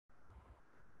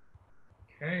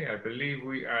Okay, I believe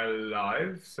we are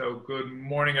live. So good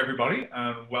morning, everybody,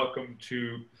 and welcome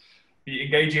to the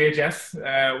Engage EHS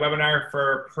webinar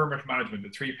for permit management, the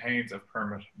 3 pains of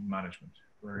permit management.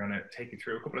 We're going to take you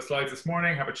through a couple of slides this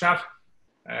morning, have a chat,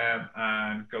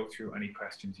 and go through any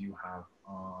questions you have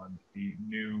on the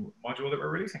new module that we're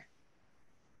releasing.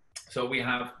 So we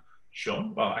have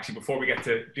Sean. Well, actually, before we get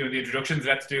to doing the introductions,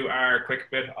 let's do our quick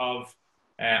bit of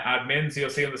admin. So you'll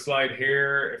see on the slide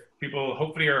here, if people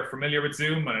hopefully are familiar with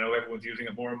Zoom, and I know everyone's using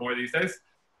it more and more these days.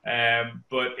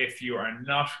 But if you are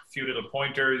not, a few little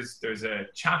pointers, there's a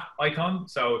chat icon.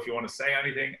 So if you want to say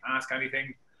anything, ask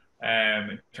anything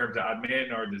in terms of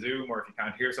admin or the Zoom, or if you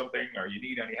can't hear something or you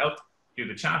need any help, do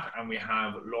the chat. And we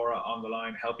have Laura on the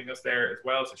line helping us there as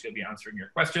well. So she'll be answering your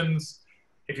questions.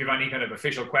 If you have any kind of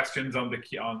official questions on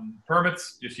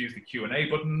permits, just use the Q&A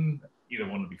button. Either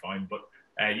one will be fine, but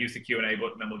use the Q&A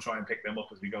button and we'll try and pick them up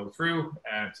as we go through.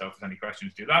 So if there's any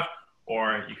questions, do that.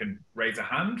 Or you can raise a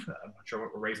hand. I'm not sure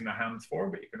what we're raising the hands for,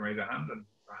 but you can raise a hand and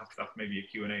perhaps that's maybe a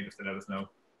Q&A just to let us know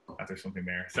that there's something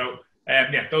there. So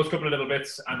yeah, those couple of little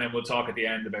bits, and then we'll talk at the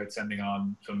end about sending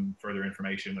on some further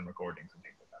information and recordings and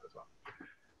things like that as well.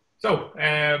 So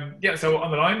yeah, so on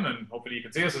the line, and hopefully you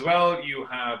can see us as well, you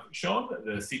have Sean,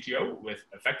 the CTO with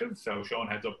Effective. So Sean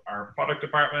heads up our product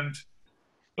department,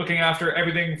 looking after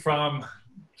everything from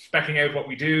speccing out what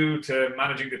we do to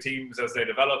managing the teams as they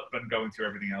develop and going through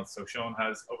everything else. So Sean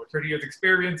has over 30 years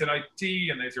experience in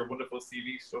IT, and there's your wonderful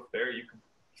CV stuff there. You can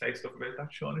say stuff about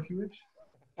that, Sean, if you wish.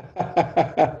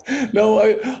 No,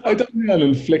 I don't think I'll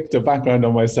inflict a background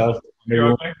on myself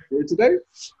here today.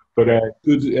 But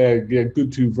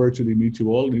good to virtually meet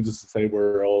you all. Needless to say,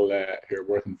 we're all here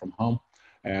working from home.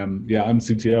 Yeah, I'm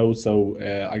CTO, so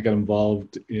I get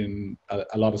involved in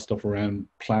a lot of stuff around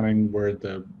planning where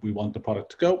we want the product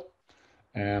to go,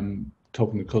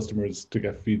 talking to customers to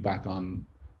get feedback on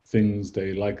things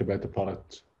they like about the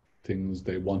product, things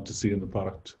they want to see in the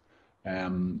product,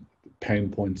 pain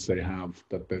points they have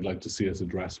that they'd like to see us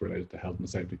address related to health and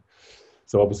safety.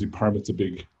 So obviously permit's a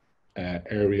big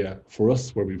area for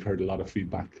us where we've heard a lot of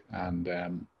feedback, and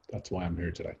that's why I'm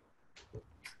here today.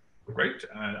 Great,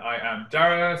 and I am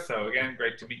Darragh. So again,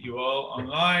 great to meet you all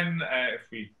online. If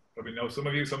we probably know some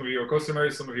of you are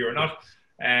customers, some of you are not.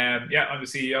 Yeah, I'm the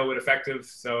CEO with Effective,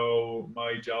 so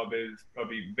my job is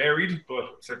probably varied,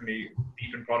 but certainly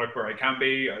deep in product where I can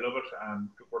be. I love it, and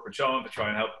work with Sean to try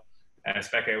and help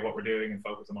spec out what we're doing and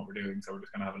focus on what we're doing. So we're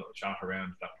just going to have a little chat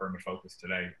around that permit focus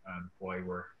today and why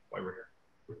we're here.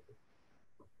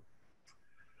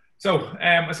 So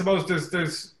I suppose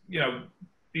there's you know,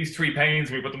 these 3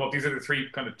 pains, we put them up. These are the 3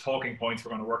 kind of talking points we're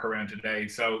going to work around today.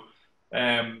 So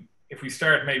if we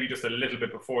start maybe just a little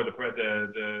bit before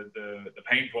the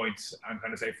pain points, and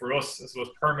kind of say for us, I suppose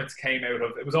permits came out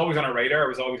of, it was always on our radar. It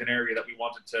was always an area that we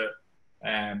wanted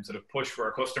to sort of push for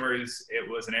our customers. It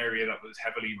was an area that was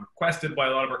heavily requested by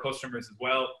a lot of our customers as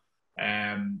well.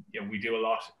 You know, we do a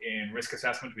lot in risk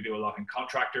assessment. We do a lot in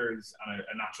contractors, and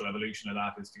a natural evolution of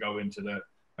that is to go into the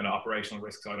kind of operational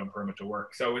risk side on permit to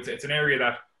work. So it's an area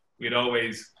that we had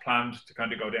always planned to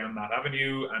kind of go down that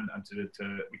avenue, and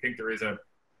we think there is an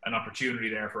opportunity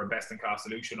there for a best-in-class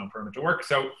solution on permit to work.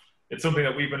 So it's something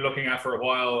that we've been looking at for a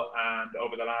while, and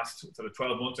over the last sort of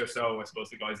 12 months or so, I suppose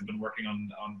the guys have been working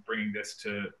on bringing this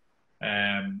to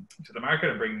the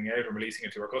market and bringing it out and releasing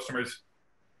it to our customers.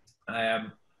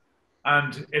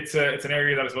 And it's an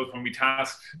area that I suppose when we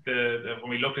tasked when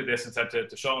we looked at this and said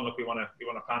to Sean, look, we want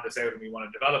to plan this out and we want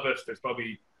to develop it. There's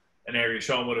probably an area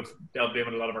Sean would have delved in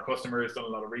with a lot of our customers, done a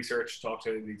lot of research, talked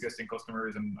to the existing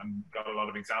customers, and got a lot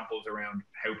of examples around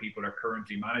how people are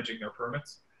currently managing their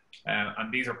permits.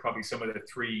 And these are probably some of the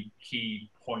 3 key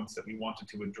points that we wanted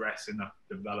to address in that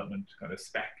development kind of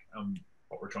spec,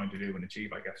 what we're trying to do and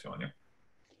achieve, I guess, Sean. Yeah.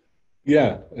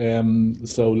 Yeah,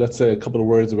 so let's say a couple of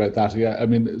words about that. Yeah, I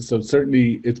mean, so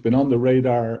certainly it's been on the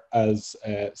radar as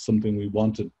something we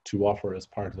wanted to offer as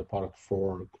part of the product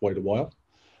for quite a while.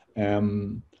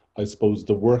 I suppose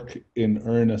the work in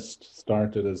earnest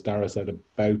started, as Darragh said,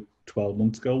 about 12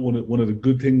 months ago. One of the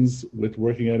good things with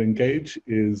working at Engage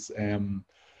is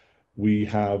we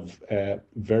have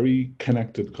very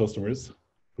connected customers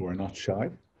who are not shy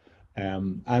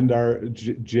and are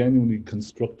genuinely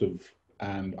constructive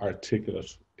and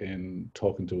articulate in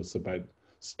talking to us about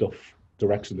stuff,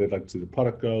 direction they'd like to see the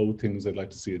product go, things they'd like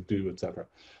to see it do, etc.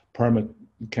 Permit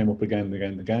came up again and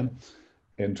again and again.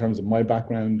 In terms of my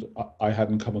background, I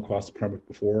hadn't come across permit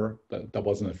before. That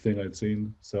wasn't a thing I'd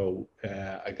seen. So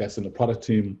I guess in the product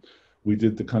team, we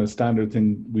did the kind of standard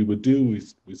thing we would do.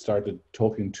 We started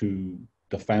talking to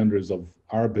the founders of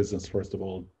our business, first of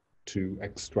all, to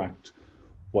extract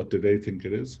what do they think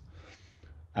it is.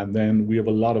 And then we have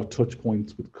a lot of touch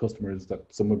points with customers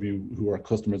that some of you who are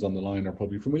customers on the line are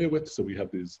probably familiar with. So we have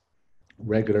these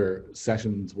regular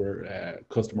sessions where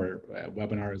customer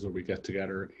webinars where we get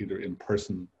together either in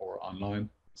person or online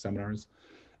seminars.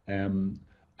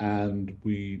 And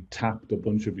we tapped a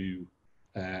bunch of you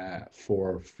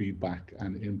for feedback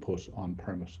and input on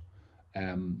Permit,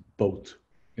 both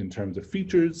in terms of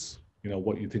features,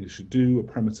 what you think it should do, a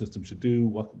permit system should do,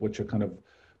 what your kind of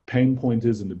pain point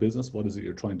is in the business, what is it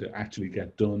you're trying to actually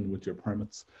get done with your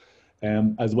permits,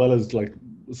 as well as like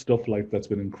stuff like that's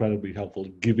been incredibly helpful,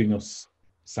 giving us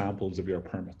samples of your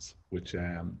permits, which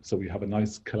so we have a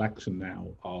nice collection now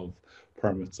of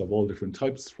permits of all different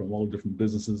types from all different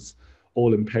businesses,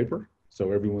 all in paper.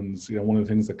 So everyone's, one of the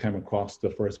things that came across the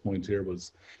first point here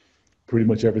was pretty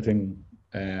much everything,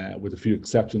 with a few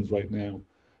exceptions right now,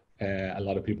 a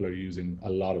lot of people are using a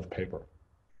lot of paper.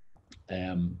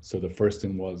 So the first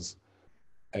thing was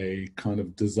a kind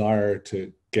of desire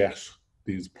to get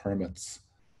these permits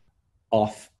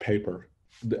off paper,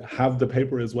 have the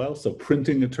paper as well. So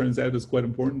printing, it turns out, is quite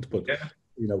important, but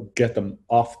get them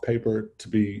off paper to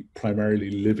be primarily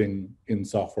living in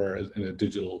software in a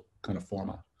digital kind of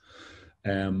format.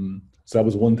 So that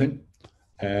was one thing.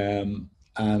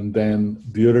 And then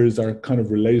the others are kind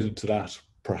of related to that,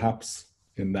 perhaps,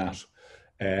 in that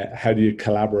how do you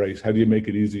collaborate? How do you make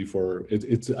it easy for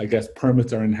it's I guess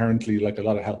permits are inherently, like a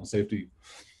lot of health and safety,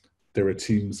 they're a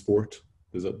team sport.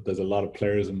 There's a lot of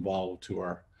players involved who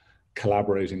are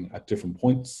collaborating at different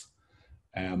points,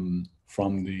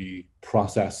 from the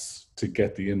process to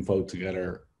get the info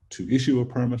together to issue a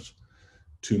permit,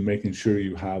 to making sure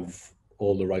you have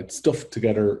all the right stuff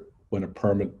together when a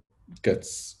permit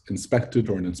gets inspected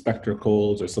or an inspector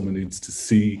calls or someone needs to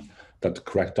see that the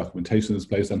correct documentation is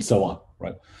placed, and so on,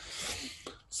 right?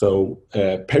 So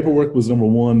paperwork was number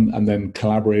one, and then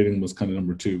collaborating was kind of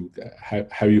number two.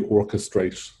 How you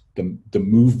orchestrate the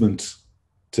movement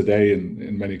today,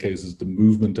 in many cases, the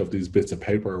movement of these bits of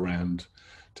paper around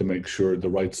to make sure the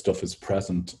right stuff is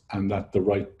present and that the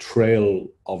right trail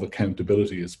of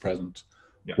accountability is present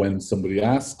when somebody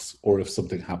asks or if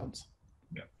something happens.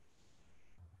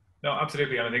 No,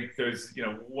 absolutely. And I think there's,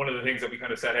 one of the things that we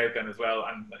kind of set out then as well.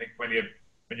 And I think when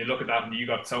you look at that and you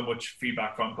got so much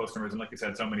feedback from customers, and like you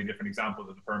said, so many different examples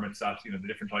of the permits that, the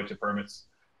different types of permits.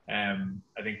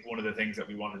 I think one of the things that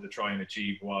we wanted to try and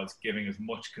achieve was giving as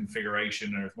much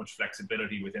configuration or as much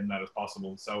flexibility within that as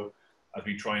possible. So as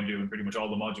we try and do in pretty much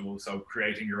all the modules, so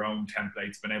creating your own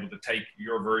templates, being able to take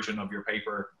your version of your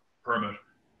paper permit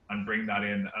and bring that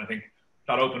in. And I think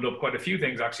that opened up quite a few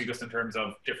things actually, just in terms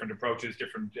of different approaches,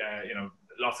 different,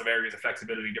 lots of areas of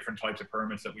flexibility, different types of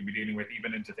permits that we'd be dealing with,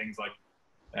 even into things like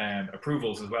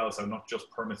approvals as well. So not just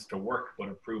permits to work, but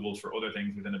approvals for other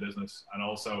things within a business. And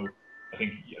also, I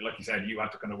think, like you said, you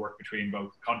have to kind of work between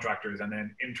both contractors and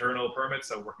then internal permits,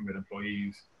 so working with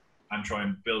employees, and try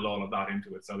and build all of that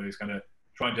into it. So there's kind of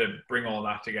trying to bring all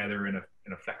that together in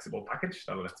a flexible package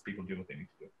that lets people do what they need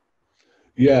to do.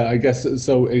 Yeah, I guess so.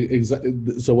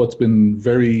 So what's been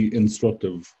very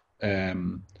instructive,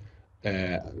 now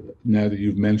that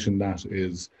you've mentioned that,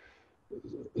 is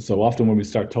so often when we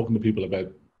start talking to people about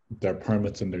their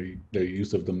permits and their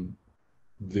use of them,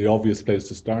 the obvious place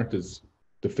to start is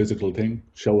the physical thing.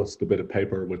 Show us the bit of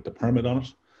paper with the permit on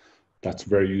it. That's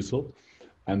very useful.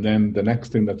 And then the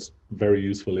next thing that's very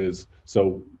useful is,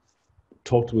 so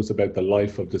talk to us about the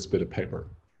life of this bit of paper.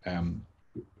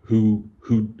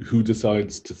 Who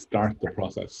decides to start the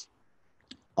process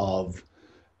of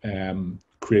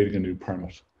creating a new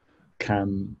permit?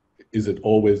 Is it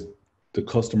always the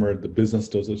customer, the business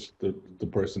does it, the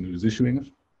person who's issuing it?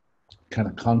 Can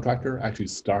a contractor actually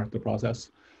start the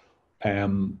process?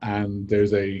 And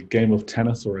there's a game of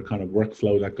tennis or a kind of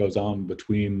workflow that goes on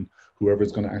between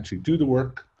whoever's going to actually do the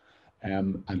work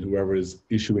and whoever is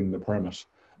issuing the permit.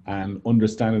 And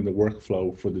understanding the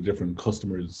workflow for the different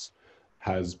customers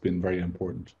has been very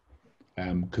important,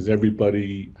 because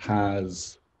everybody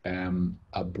has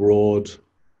a broad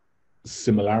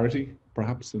similarity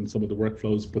perhaps in some of the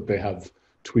workflows, but they have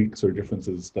tweaks or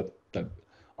differences that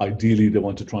ideally they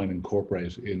want to try and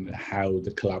incorporate in how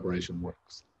the collaboration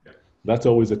works. That's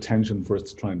always a tension for us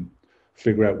to try and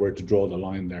figure out where to draw the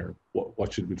line there.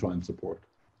 What should we try and support?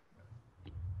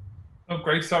 Oh,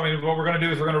 great. So, I mean, what we're going to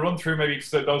do is we're going to run through maybe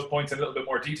those points in a little bit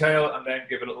more detail, and then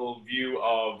give a little view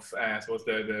of, I suppose,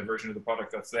 the version of the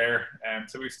product that's there.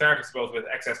 So we start, I suppose, with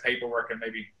excess paperwork and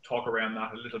maybe talk around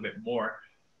that a little bit more.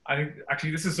 I think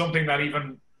actually this is something that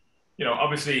even,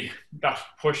 obviously that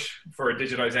push for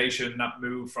digitization, that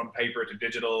move from paper to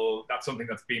digital, that's something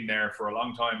that's been there for a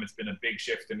long time. It's been a big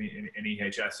shift in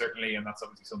EHS, certainly, and that's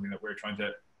obviously something that we're trying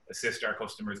to assist our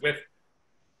customers with.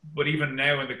 but even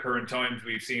now in the current times,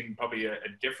 we've seen probably a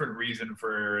different reason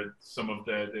for some of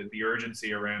the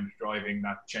urgency around driving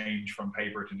that change from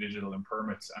paper to digital and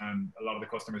permits. And a lot of the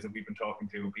customers that we've been talking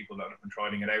to and people that have been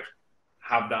trying it out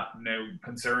have that now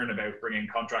concern about bringing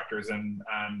contractors and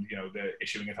the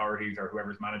issuing authorities or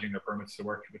whoever's managing their permits to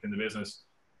work within the business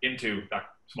into that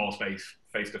small space,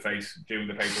 face to face, doing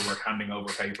the paperwork, handing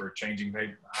over paper, changing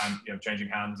paper, changing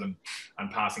hands and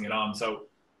passing it on. So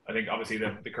I think obviously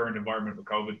the current environment with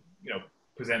COVID,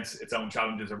 presents its own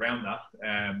challenges around that.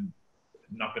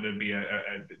 Not that it'd be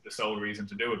the sole reason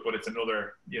to do it, but it's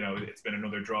another, it's been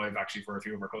another drive actually for a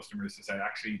few of our customers to say,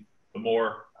 actually, the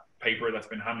more paper that's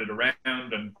been handed around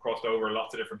and crossed over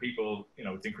lots of different people,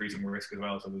 it's increasing risk as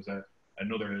well. So there's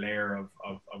another layer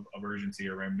of urgency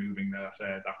around moving that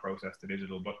process to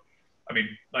digital. But I mean,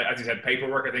 like, as you said,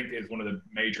 paperwork, I think, is one of the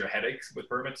major headaches with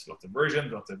permits. Lots of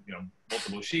versions, lots of,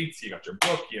 multiple sheets. You got your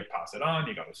book, you pass it on,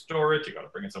 you got to store it, you got to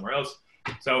bring it somewhere else.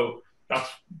 So that's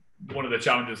one of the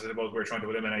challenges, I suppose, we're trying to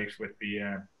eliminate with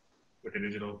the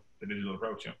digital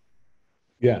approach.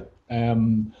 Yeah,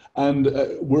 and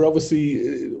we're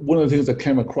obviously, one of the things that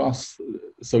came across.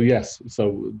 So yes,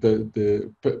 so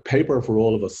the paper for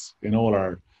all of us in all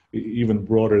our, even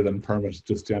broader than permit,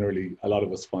 just generally, a lot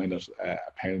of us find it a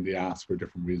pain in the ass for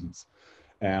different reasons.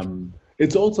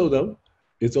 It's also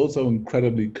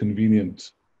incredibly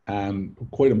convenient and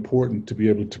quite important to be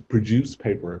able to produce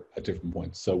paper at different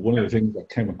points. So one of the things that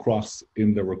came across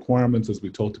in the requirements as we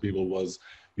talked to people was,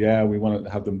 yeah, we want to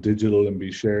have them digital and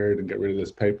be shared and get rid of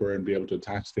this paper and be able to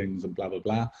attach things and blah, blah,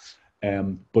 blah.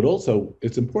 But also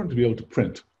it's important to be able to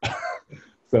print.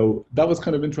 So that was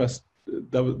kind of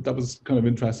that was kind of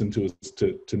interesting to us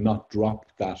to not drop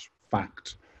that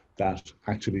fact that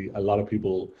actually a lot of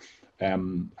people,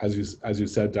 as you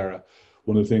said, Darragh,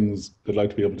 one of the things they'd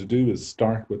like to be able to do is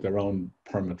start with their own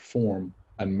permit form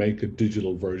and make a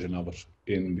digital version of it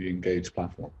in the Engage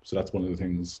platform. So that's one of the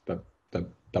things that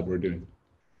we're doing.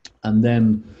 And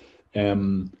then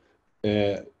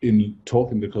in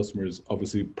talking to customers,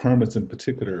 obviously permits in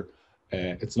particular,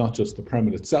 it's not just the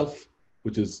permit itself,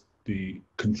 which is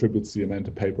contributes the amount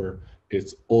of paper,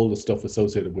 it's all the stuff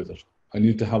associated with it. I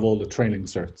need to have all the training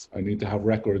certs. I need to have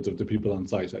records of the people on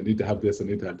site. I need to have this, I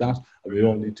need to have that. And they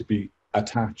all need to be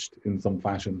attached in some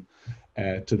fashion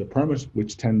to the permit,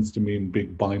 which tends to mean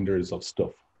big binders of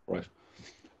stuff, right?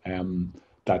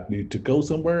 That need to go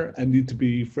somewhere and need to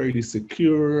be fairly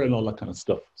secure and all that kind of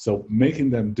stuff. So making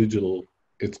them digital,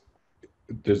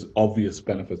 there's obvious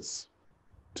benefits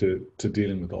to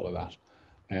dealing with all of that.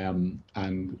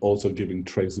 And also giving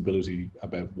traceability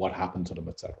about what happened to them,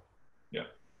 etc. Yeah,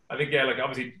 I think, like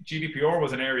obviously GDPR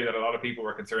was an area that a lot of people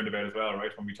were concerned about as well,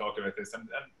 right? When we talked about this, and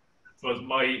I suppose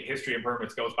my history in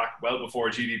permits goes back well before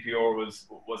GDPR was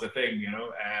a thing,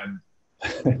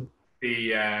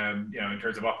 in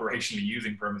terms of operationally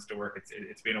using permits to work,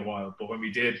 it's been a while. But when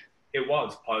we did, it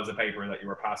was piles of paper that you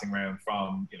were passing around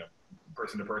from,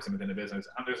 person to person within a business.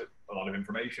 And there's a lot of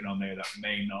information on there that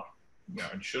may not,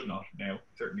 and should not now,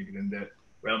 certainly within the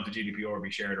realms of GDPR,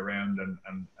 be shared around and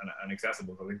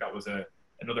accessible. So I think that was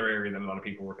another area that a lot of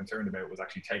people were concerned about, was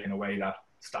actually taking away that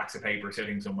stacks of paper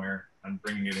sitting somewhere and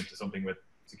bringing it into something with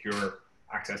secure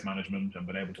access management and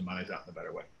being able to manage that in a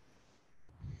better way.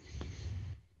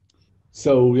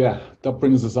 So yeah, that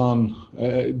brings us on.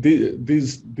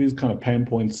 These kind of pain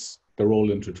points, they're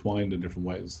all intertwined in different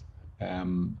ways.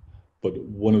 But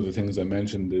one of the things I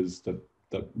mentioned is that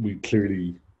we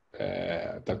clearly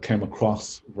that came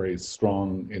across very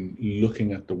strong in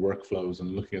looking at the workflows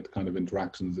and looking at the kind of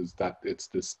interactions, is that it's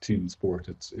this team sport.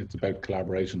 It's about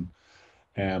collaboration,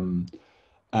 and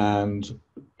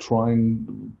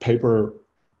paper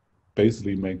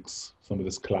basically makes some of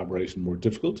this collaboration more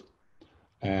difficult.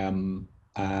 And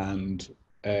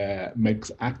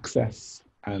makes access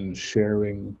and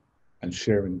sharing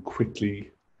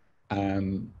quickly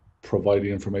and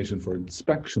providing information for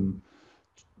inspection,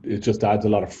 it just adds a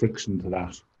lot of friction to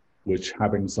that, which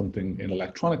having something in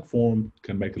electronic form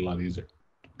can make it a lot easier.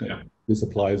 Yeah. This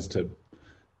applies to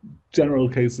general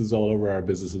cases all over our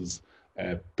businesses,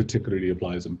 particularly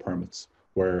applies in permits,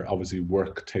 where obviously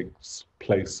work takes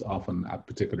place often at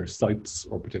particular sites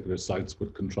or particular sites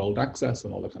with controlled access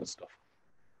and all that kind of stuff.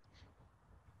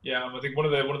 Yeah, and I think one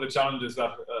of the challenges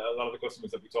that a lot of the customers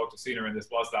that we talked to seen around this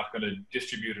was that kind of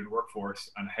distributed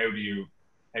workforce, and how do you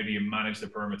manage the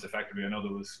permits effectively? I know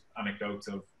there was anecdotes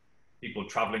of people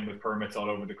traveling with permits all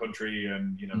over the country,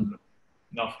 and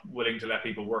not willing to let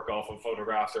people work off of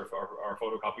photographs or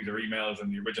photocopies or emails,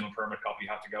 and the original permit copy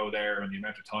had to go there, and the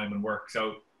amount of time and work.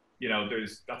 So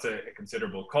that's a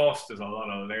considerable cost. There's a lot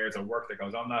of layers of work that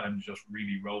goes on that, and just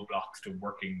really roadblocks to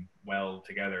working well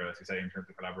together, as you say, in terms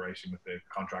of collaboration with the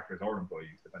contractors or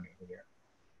employees, depending on who they are.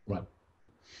 Right.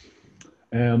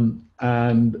 And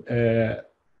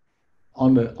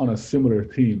on a similar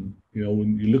theme,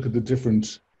 when you look at the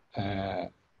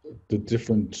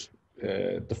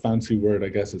fancy word, I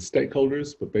guess, is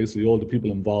stakeholders, but basically all the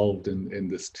people involved in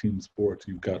this team sport.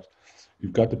 You've got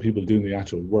the people doing the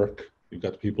actual work. You've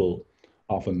got the people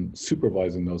often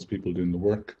supervising those people doing the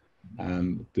work,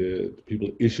 and the people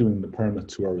issuing the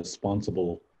permits who are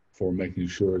responsible for making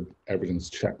sure everything's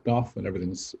checked off and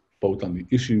everything's both on the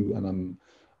issue and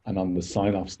on the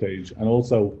sign-off stage. And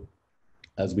also,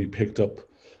 as we picked up,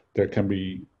 there can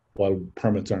be, while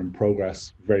permits are in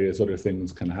progress, various other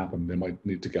things can happen. They might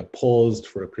need to get paused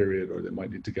for a period, or they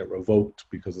might need to get revoked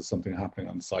because of something happening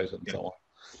on site and so on.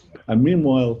 And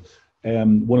meanwhile,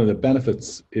 one of the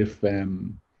benefits, if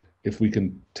we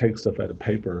can take stuff out of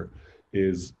paper,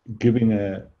 is giving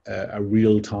a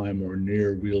real-time or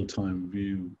near real-time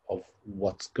view of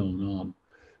what's going on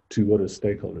to other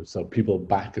stakeholders. So people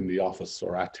back in the office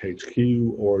or at HQ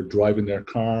or driving their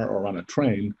car or on a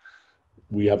train,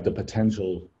 we have the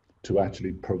potential to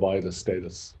actually provide a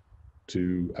status,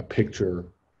 to a picture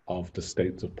of the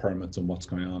states of permits and what's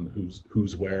going on,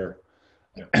 who's where,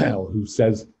 or who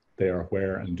says they are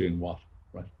where and doing what,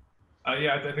 right?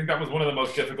 Yeah, I think that was one of the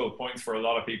most difficult points for a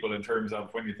lot of people in terms of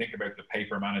when you think about the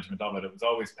paper management of it. It was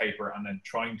always paper and then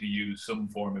trying to use some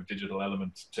form of digital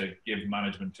element to give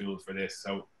management tools for this.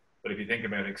 So, but if you think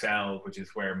about Excel, which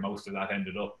is where most of that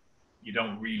ended up, you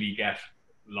don't really get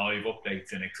live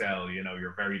updates in Excel.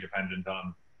 You're very dependent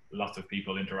on lots of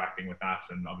people interacting with that,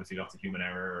 and obviously lots of human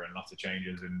error and lots of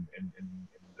changes in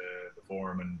the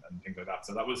form and things like that.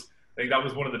 So I think that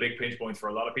was one of the big pinch points for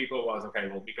a lot of people was, okay,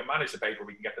 well, we can manage the paper,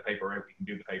 we can get the paper out, we can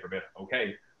do the paper bit,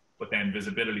 okay. But then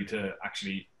visibility to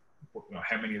actually,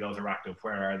 how many of those are active,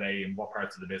 where are they, in what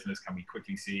parts of the business can we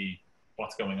quickly see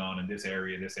what's going on in this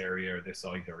area, or this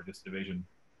site, or this division.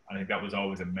 I think that was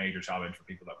always a major challenge for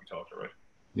people that we talked to, right?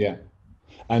 Yeah.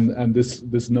 And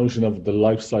this notion of the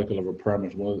life cycle of a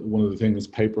permit, one of the things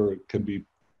paper can be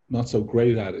not so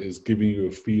great at is giving you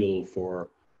a feel for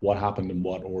what happened in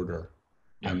what order,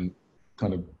 and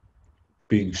kind of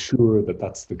being sure that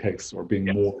that's the case, or being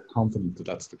more confident that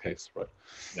that's the case, right?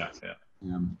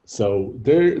 So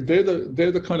they're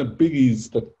the kind of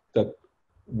biggies that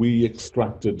we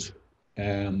extracted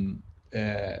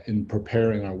in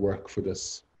preparing our work for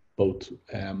this, both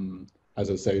as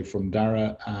I say, from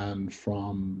Darragh and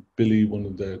from Billy, one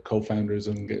of the co-founders,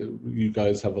 and you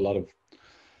guys have a lot of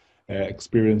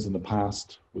experience in the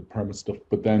past with permit stuff,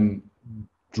 but then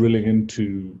drilling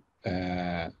into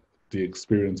the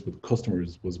experience with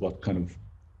customers was what kind of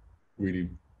really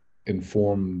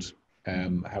informed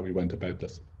how we went about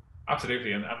this.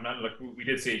 Absolutely, and look, we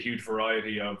did see a huge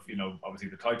variety of, obviously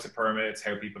the types of permits,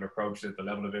 how people approached it, the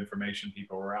level of information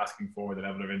people were asking for, the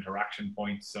level of interaction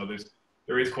points. So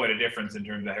there is quite a difference in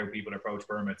terms of how people approach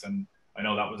permits, and I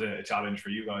know that was a challenge for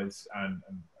you guys, and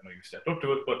I know you stepped up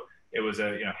to it, but it was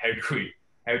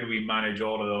how do we manage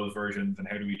all of those versions, and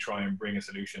how do we try and bring a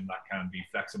solution that can be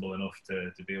flexible enough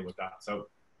to deal with that? So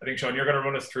I think, Sean, you're going to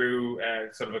run us through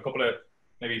sort of a couple of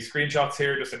maybe screenshots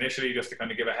here, just initially, just to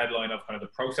kind of give a headline of kind of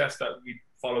the process that we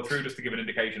follow through, just to give an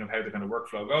indication of how the kind of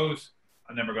workflow goes,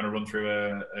 and then we're going to run through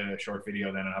a short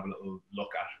video then and have a little look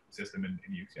at the system in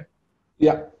use.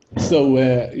 Yeah. So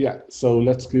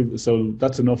so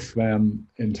that's enough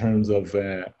in terms of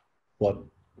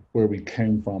where we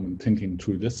came from and thinking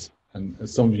through this. And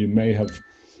some of you may have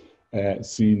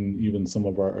seen even some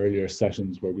of our earlier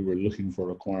sessions where we were looking for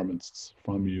requirements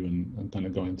from you and kind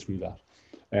of going through that.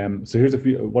 So here's a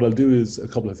few. What I'll do is a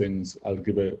couple of things. I'll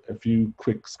give a few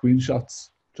quick screenshots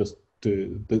just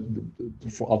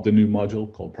of the new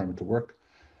module called Permit to Work.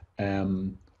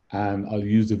 And I'll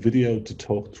use a video to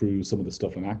talk through some of the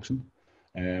stuff in action.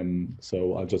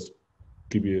 So I'll just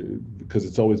give you, because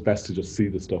it's always best to just see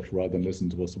the stuff rather than listen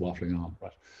to us waffling on,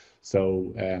 right?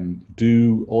 So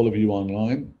do all of you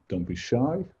online, don't be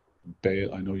shy.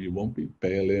 Bail, I know you won't be,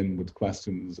 bail in with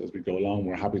questions as we go along.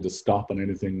 We're happy to stop on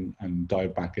anything and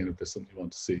dive back in if there's something you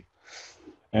want to see.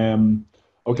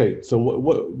 Okay, so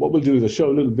what we'll do is I'll show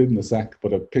a little bit in a sec,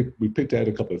 but we picked out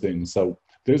a couple of things. So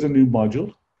there's a new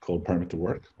module called Permit to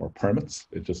Work, or Permits.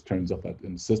 It just turns up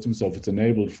in the system. So if it's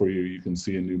enabled for you, you can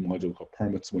see a new module called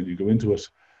Permits. When you go into it,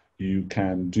 you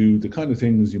can do the kind of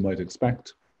things you might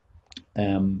expect.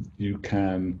 You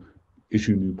can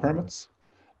issue new permits.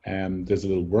 There's a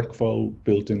little workflow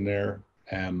built in there,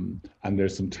 and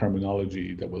there's some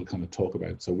terminology that we'll kind of talk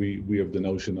about. So we have the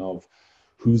notion of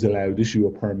who's allowed issue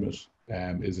a permit,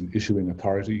 is an issuing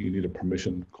authority. You need a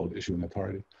permission called issuing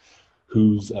authority.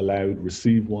 Who's allowed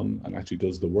receive one and actually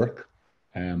does the work.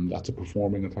 That's a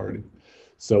performing authority.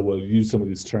 So we'll use some of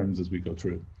these terms as we go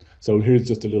through. So here's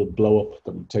just a little blow up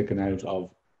that we've taken out of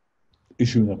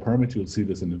issuing a permit. You'll see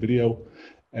this in the video.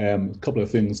 A couple of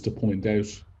things to point out.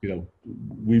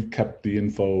 We've kept the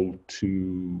info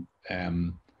to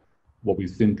what we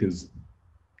think is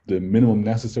the minimum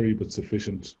necessary but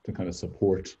sufficient to kind of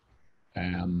support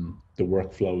the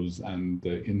workflows and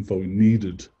the info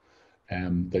needed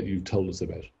that you've told us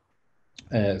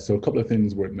about. So a couple of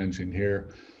things worth mentioning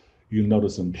here. You'll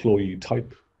notice employee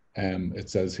type. It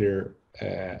says here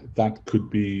that could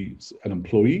be an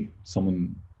employee,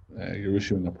 someone you're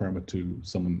issuing a permit to,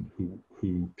 someone who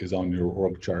is on your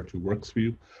org chart who works for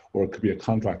you, or it could be a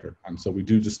contractor. And so we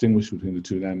do distinguish between the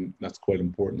two then. That's quite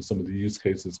important. Some of the use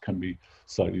cases can be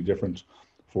slightly different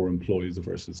for employees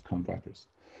versus contractors.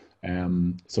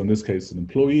 So in this case, an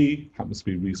employee happens to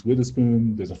be Reese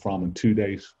Witherspoon. There's a from and to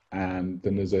date, and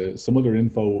then there's some other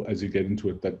info as you get into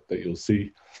it that you'll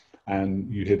see,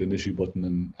 and you hit an issue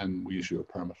button and we issue a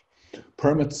permit.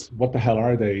 Permits, what the hell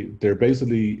are they? They're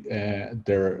basically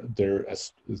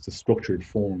it's a structured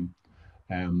form,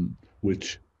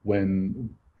 which when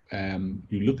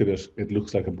you look at it, it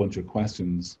looks like a bunch of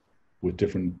questions with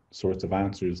different sorts of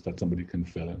answers that somebody can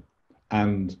fill in,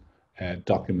 and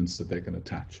documents that they can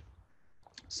attach.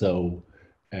 So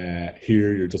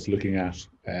here you're just looking at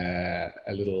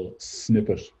a little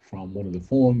snippet from one of the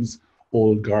forms.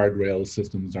 All guardrail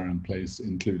systems are in place,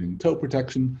 including tow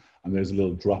protection, and there's a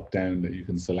little drop down that you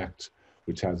can select,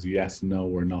 which has yes, no,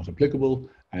 or not applicable,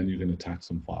 and you can attach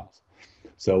some files.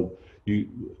 So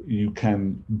you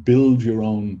can build your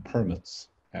own permits.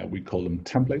 We call them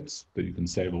templates that you can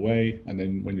save away, and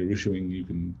then when you're issuing, you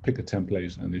can pick a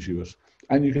template and issue it,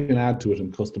 and you can add to it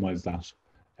and customize that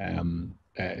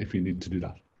if you need to do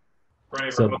that. For any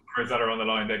of our customers that are on the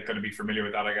line, they're going to be familiar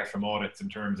with that, I guess, from audits in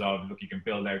terms of, look, you can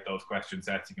build out those question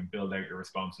sets, you can build out your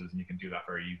responses, and you can do that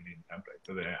very easily in the template.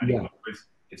 So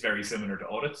it's very similar to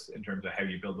audits in terms of how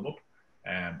you build them up.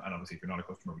 And obviously, if you're not a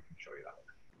customer, we can show you that.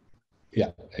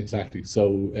 Yeah, exactly.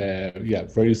 So yeah,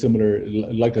 very similar,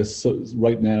 like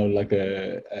right now, like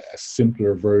a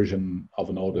simpler version of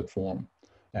an audit form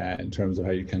in terms of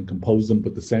how you can compose them,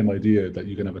 but the same idea that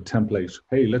you can have a template.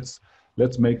 Hey, let's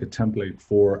make a template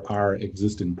for our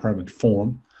existing permit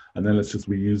form, and then let's just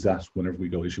reuse that whenever we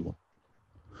go issue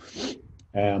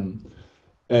one.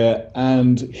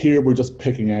 And here we're just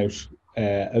picking out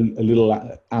a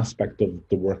little aspect of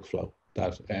the workflow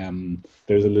that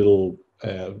there's a little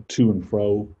to and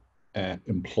fro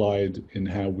implied in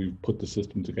how we've put the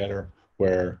system together,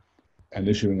 where an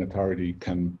issuing authority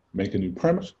can make a new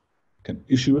permit, can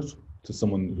issue it to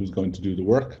someone who's going to do the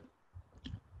work.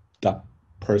 That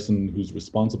person who's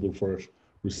responsible for it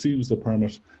receives the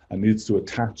permit and needs to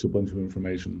attach a bunch of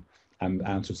information and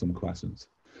answer some questions.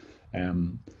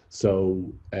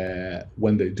 So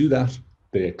when they do that,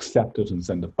 they accept it and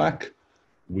send it back.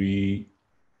 We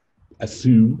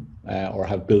assume or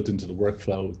have built into the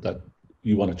workflow that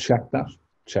you want to check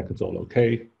it's all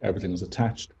okay, everything is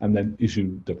attached, and then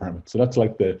issue the permit. So that's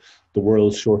like the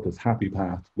world's shortest happy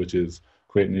path, which is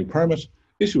create a new permit,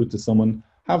 issue it to someone,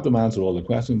 have them answer all the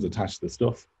questions, attach the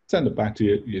stuff, send it back to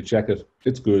you, you check it,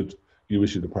 it's good, you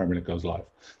issue the permit, it goes live.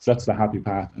 So that's the happy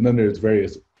path. And then there's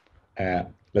various,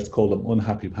 let's call them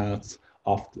unhappy paths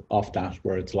off that,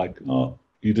 where it's like, oh,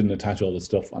 you didn't attach all the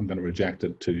stuff, I'm going to reject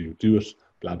it till you do it,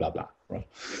 blah, blah, blah, right?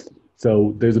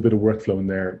 So there's a bit of workflow in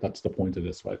there. That's the point of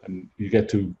this, right? And you get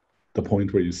to the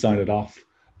point where you sign it off,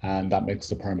 and that makes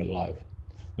the permit live.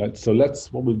 Right, so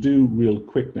what we'll do real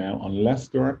quick now, unless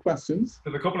there are questions.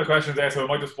 There's a couple of questions there, so I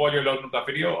might just, while you're loading up that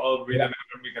video, I'll read them out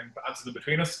and we can answer them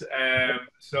between us.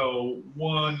 So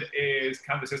one is,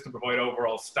 can the system provide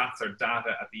overall stats or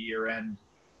data at the year end?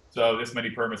 So this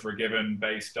many permits were given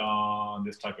based on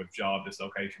this type of job, this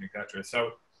location, etc.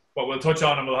 So what we'll touch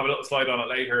on, and we'll have a little slide on it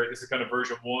later, this is kind of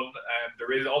version 1, and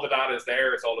there is, all the data is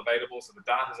there, it's all available, so the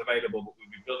data is available, but we'll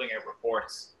be building out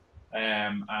reports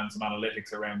and some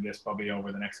analytics around this probably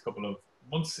over the next couple of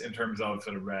months in terms of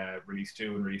sort of release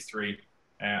 2 and release 3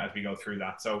 as we go through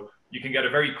that. So you can get a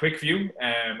very quick view,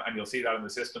 and you'll see that in the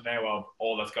system now of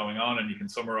all that's going on, and you can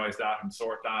summarize that and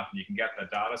sort that, and you can get the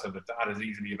data, so the data is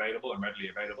easily available and readily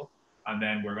available. And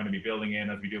then we're going to be building in,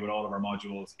 as we do with all of our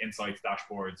modules, insights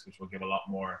dashboards, which will give a lot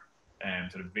more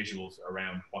sort of visuals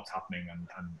around what's happening and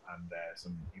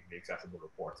some easily accessible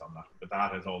reports on that. The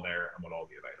data is all there and will all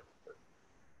be available.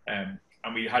 And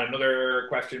we had another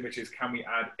question, which is, can we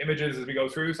add images as we go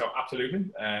through? So absolutely.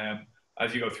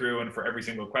 As you go through, and for every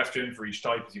single question, for each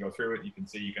type, as you go through it, you can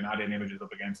see you can add in images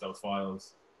up against those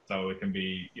files. So it can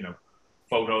be, you know,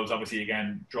 photos. Obviously,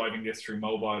 again, driving this through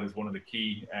mobile is one of the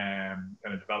key kind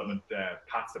of development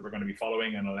paths that we're going to be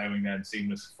following, and allowing then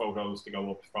seamless photos to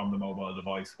go up from the mobile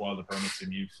device while the permits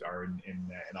in use are in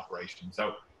operation.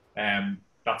 So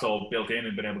that's all built in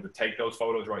and been able to take those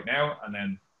photos right now, and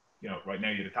then, you know, right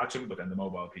now you'd attach them, but then the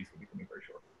mobile piece will be coming very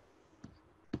short.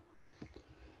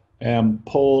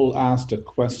 Paul asked a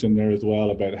question there as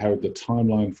well about how the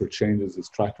timeline for changes is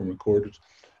tracked and recorded.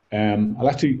 I'll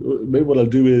actually, maybe what I'll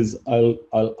do is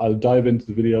I'll dive into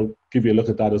the video, give you a look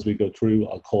at that as we go through.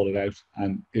 I'll call it out,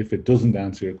 and if it doesn't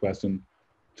answer your question,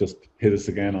 just hit us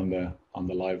again on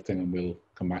the live thing, and we'll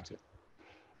come back to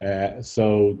it.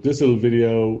 So this little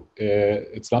video,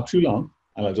 it's not too long,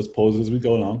 and I'll just pause it as we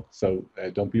go along. So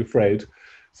don't be afraid.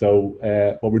 So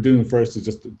what we're doing first is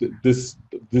just this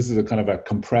is a kind of a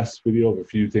compressed video of a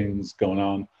few things going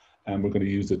on, and we're going to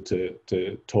use it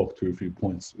to talk through a few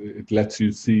points. It lets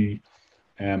you see,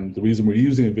 the reason we're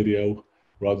using a video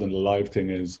rather than a live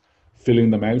thing is filling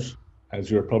them out,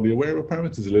 as you're probably aware of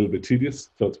permits, is a little bit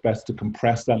tedious. So it's best to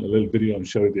compress that in a little video and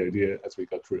show you the idea as we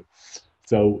go through.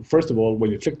 So first of all, when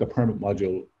you click the permit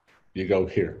module, you go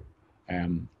here.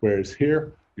 Whereas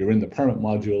here, you're in the permit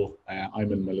module.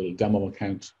 I'm in my little demo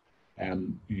account.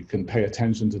 You can pay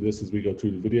attention to this as we go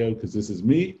through the video, because this is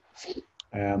me.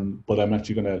 But I'm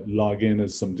actually going to log in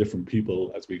as some different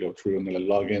people as we go through. I'm going to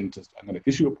log in to, I'm going to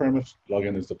issue a permit, log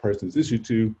in as the person it's issued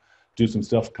to, do some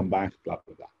stuff, come back, blah,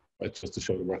 blah, blah, right? Just to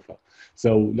show the workflow.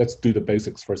 So let's do the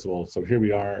basics first of all. So here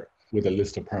we are with a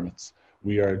list of permits.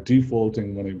 We are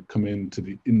defaulting when we come into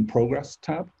the in progress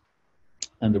tab.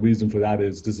 And the reason for that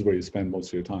is this is where you spend most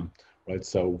of your time, right?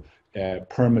 So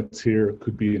permits here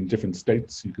could be in different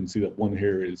states. You can see that one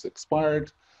here is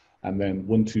expired, and then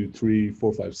 1, 2, 3,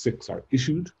 4, 5, 6 are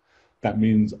issued. That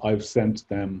means I've sent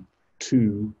them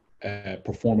to a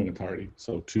performing authority.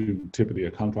 So to typically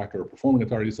a contractor or performing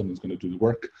authority, someone's going to do the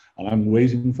work, and I'm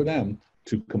waiting for them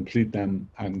to complete them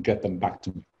and get them back to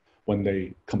me. When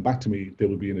they come back to me, they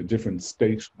will be in a different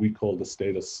state. We call the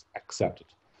status accepted.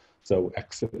 So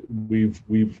we've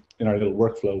in our little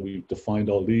workflow, we've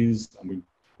defined all these, and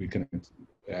we've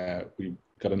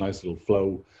got a nice little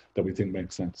flow that we think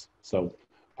makes sense. So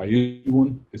our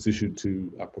U1 is issued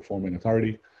to a performing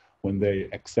authority. When they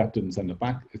accept it and send it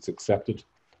back, it's accepted.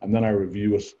 And then I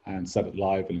review it and set it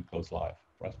live, and it goes live,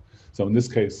 right? So in this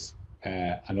case,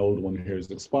 an old one here is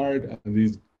expired, and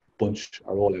these bunch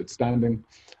are all outstanding.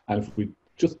 And if we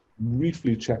just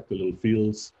briefly check the little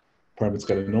fields, permits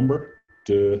got a number,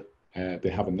 they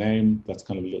have a name, that's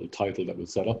kind of a little title that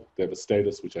was set up. They have a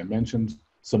status, which I mentioned.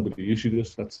 Somebody issued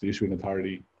it, that's the issuing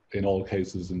authority. In all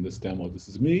cases in this demo, this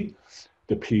is me.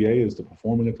 The PA is the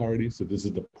performing authority, so this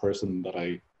is the person that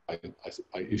I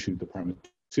issued the permit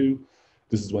to.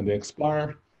 This is when they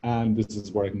expire, and this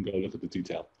is where I can go look at the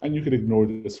detail. And you can ignore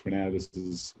this for now. This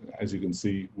is, as you can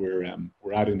see, we're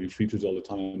adding new features all the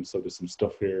time, so there's some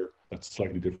stuff here that's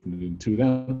slightly different than two of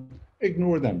them.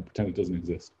 Ignore them, pretend it doesn't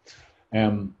exist.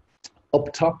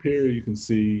 Up top here, you can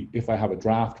see if I have a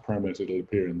draft permit, it'll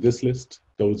appear in this list.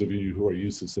 Those of you who are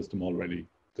used to the system already,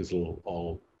 this will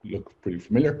all look pretty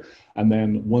familiar. And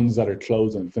then ones that are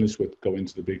closed and finished with go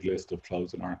into the big list of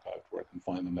closed and archived, where I can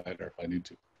find them later if I need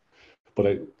to. But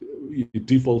it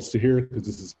defaults to here because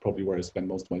this is probably where I spend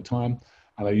most of my time.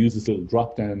 And I use this little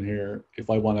drop down here. If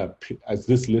I want to, as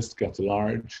this list gets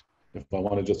large, if I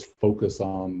want to just focus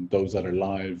on those that are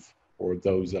live or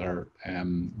those that are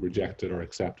rejected or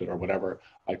accepted or whatever,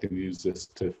 I can use this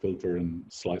to filter and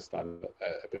slice that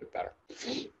a bit better.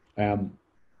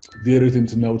 The other thing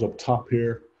to note up top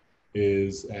here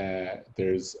is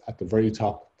there's at the very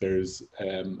top, there's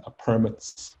a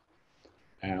permits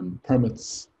and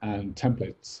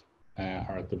templates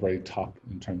are at the very top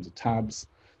in terms of tabs.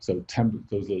 So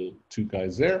those little two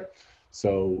guys there.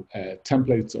 So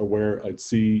templates are where I'd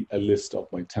see a list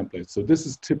of my templates. So this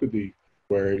is typically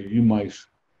where you might,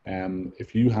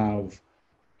 if you have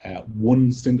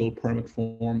one single permit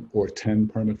form or 10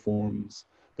 permit forms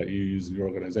that you use in your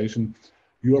organization,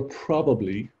 you are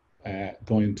probably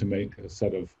going to make a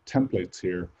set of templates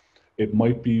here. It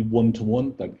might be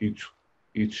one-to-one, that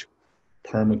each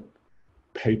permit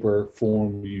paper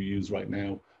form you use right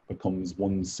now becomes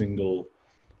one single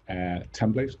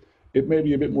template. It may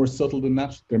be a bit more subtle than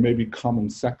that. There may be common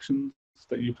sections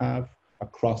that you have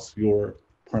across your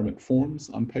permit forms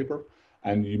on paper,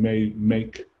 and you may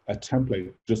make a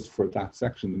template just for that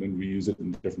section and then reuse it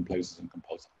in different places and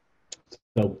compose it.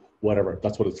 So whatever,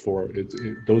 that's what it's for.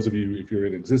 Those of you, if you're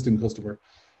an existing customer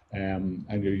and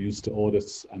you're used to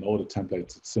audits and audit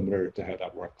templates, it's similar to how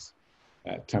that works.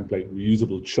 Template,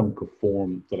 reusable chunk of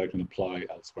form that I can apply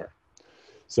elsewhere.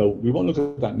 So we won't look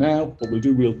at that now. What we'll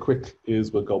do real quick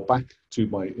is we'll go back to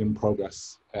my in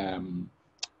progress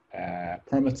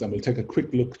permits, and we'll take a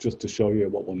quick look just to show you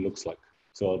what one looks like.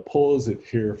 So I'll pause it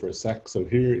here for a sec. So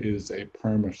here is a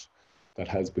permit that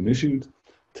has been issued.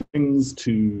 Things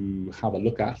to have a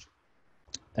look at.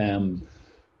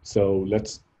 So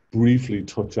let's briefly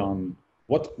touch on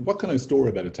what can I store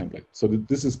about a template. So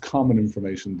this is common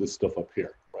information, this stuff up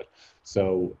here, right?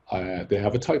 So they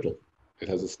have a title. It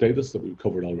has a status that we've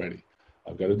covered already.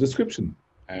 I've got a description,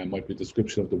 might be a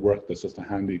description of the work. That's just a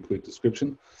handy, quick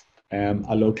description.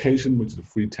 A location, which is a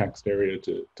free text area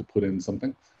to put in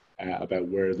something about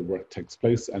where the work takes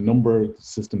place. A number the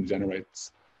system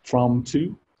generates from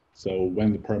to, so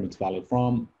when the permit's valid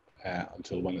from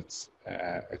until when it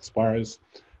expires,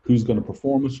 who's going to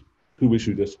perform it, who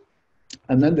issued it,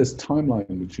 and then this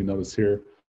timeline, which you notice here,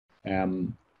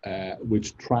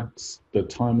 which tracks the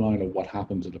timeline of what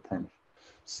happened to the permit.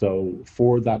 So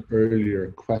for that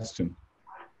earlier question.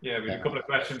 Yeah, we have a couple of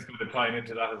questions going to tie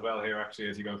into that as well here, actually,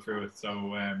 as you go through it.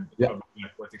 So probably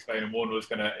worth explaining. One was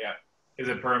is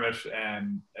a permit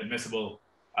admissible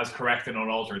as correct and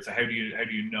unaltered? So how do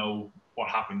you know what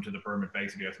happened to the permit?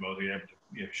 Basically, I suppose you're able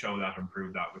to show that and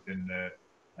prove that within the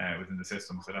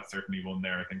system. So that's certainly one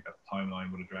there. I think that the timeline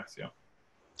would address.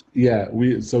 Yeah,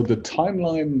 so the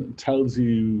timeline tells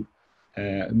you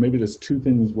maybe there's two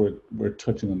things we're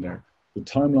touching on there. The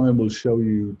timeline will show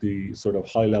you the sort of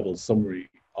high-level summary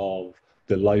of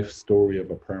the life story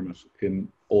of a permit in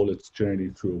all its journey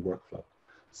through a workflow.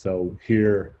 So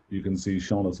here you can see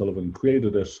Sean O'Sullivan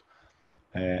created it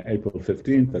April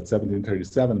 15th at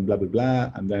 17:37, blah, blah,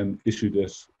 blah, and then issued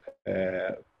it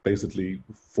basically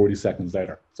 40 seconds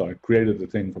later. So I created the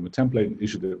thing from a template and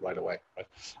issued it right away, right?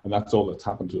 And that's all that's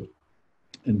happened to it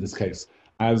in this case.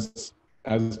 As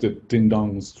the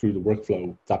ding-dongs through the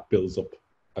workflow, that builds up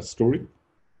a story.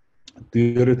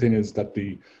 The other thing is that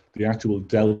the actual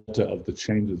delta of the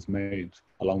changes made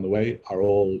along the way are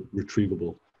all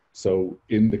retrievable. So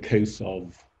in the case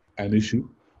of an issue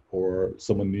or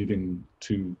someone needing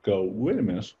to go, wait a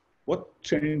minute, what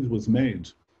change was made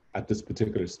at this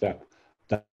particular step,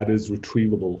 that is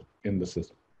retrievable in the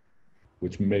system,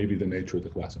 which may be the nature of the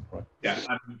question, right? Yeah,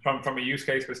 and from a use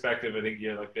case perspective, I think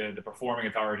the performing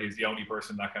authority is the only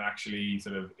person that can actually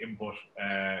sort of input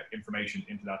information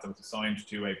into that. So it's assigned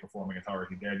to a performing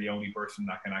authority. They're the only person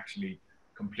that can actually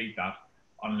complete that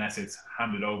unless it's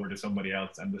handed over to somebody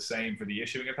else. And the same for the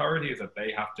issuing authority is that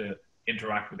they have to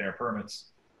interact with their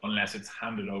permits unless it's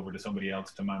handed over to somebody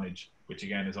else to manage, which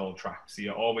again is all tracked. So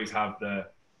you always have the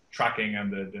tracking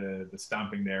and the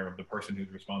stamping there of the person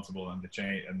who's responsible and the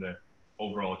change and the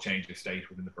overall change of state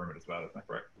within the permit as well. Isn't that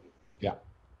correct? Yeah.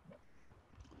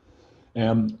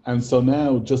 And so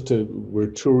now we're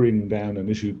touring down an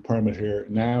issued permit here.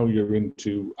 Now you're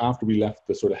into, after we left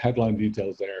the sort of headline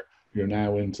details there, you're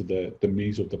now into the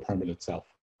meat of the permit itself,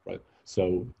 right?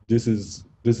 So this is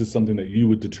something that you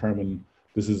would determine.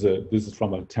 This is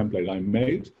from a template I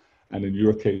made, and in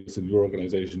your case, in your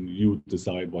organization, you would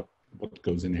decide what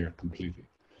goes in here completely.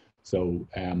 So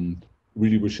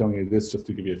really we're showing you this just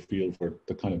to give you a feel for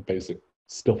the kind of basic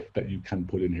stuff that you can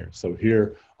put in here. So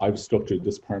here I've structured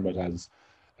this permit as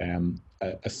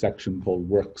a section called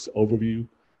Works Overview,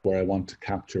 where I want to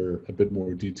capture a bit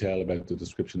more detail about the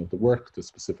description of the work, the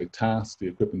specific task, the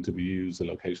equipment to be used, the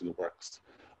location of the works.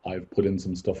 I've put in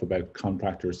some stuff about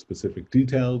contractor specific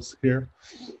details here.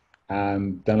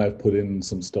 And then I've put in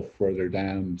some stuff further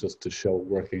down just to show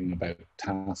working about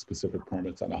task-specific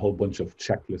permits and a whole bunch of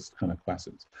checklist kind of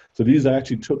questions. So these I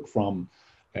actually took from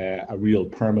a real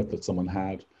permit that someone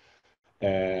had,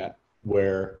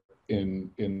 where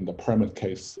in the permit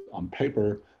case on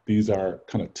paper, these are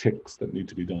kind of ticks that need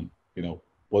to be done. You know,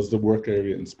 was the work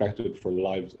area inspected for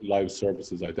live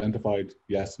services identified?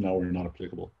 Yes, no, or not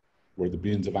applicable. Were the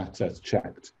means of access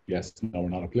checked? Yes, no, or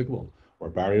not applicable. Or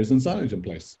barriers and signage in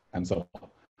place, and so on,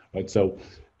 right? So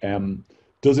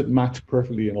does it match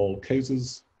perfectly in all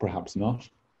cases? Perhaps not,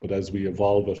 but as we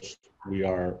evolve it, we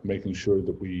are making sure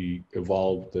that we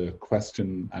evolve the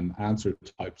question and answer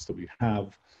types that we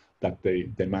have, that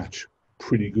they match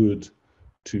pretty good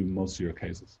to most of your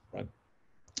cases, right?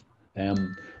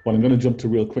 What I'm going to jump to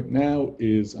real quick now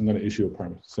is I'm going to issue a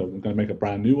permit. So I'm going to make a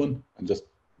brand new one and just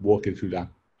walk you through that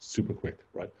super quick,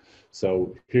 right?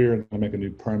 So here I'm going to make a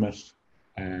new permit.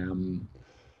 And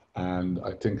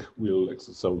I think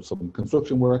so some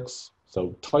construction works,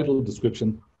 so title,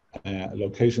 description,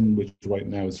 location, which right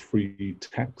now is free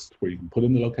text where you can put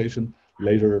in the location.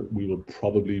 Later, we will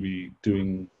probably be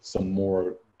doing some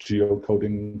more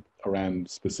geocoding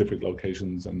around specific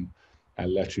locations and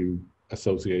let you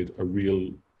associate a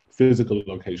real physical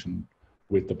location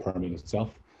with the permit itself.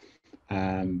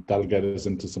 And that'll get us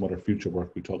into some other future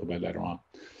work we talk about later on.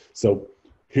 So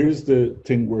here's the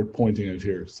thing we're pointing out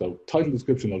here. So title,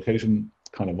 description, location,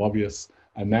 kind of obvious.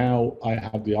 And now I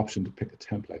have the option to pick a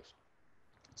template.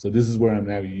 So this is where I'm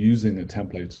now using a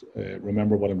template.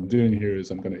 Remember what I'm doing here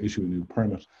is I'm going to issue a new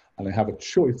permit, and I have a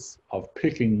choice of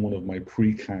picking one of my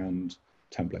pre-canned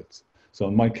templates. So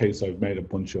in my case, I've made a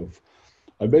bunch of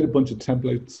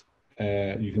templates.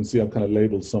 You can see I've kind of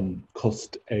labeled some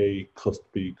cust A, cust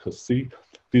B, cust C.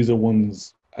 These are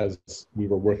ones, as we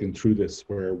were working through this,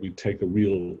 where we take a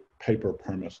real paper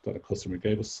permit that a customer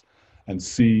gave us and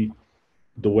see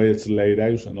the way it's laid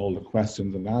out and all the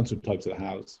questions and answer types it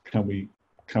has.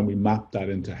 Can we map that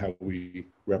into how we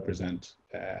represent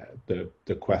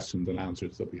the questions and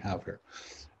answers that we have here?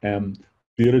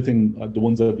 The other thing, the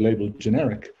ones I've labeled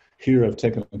generic, here I've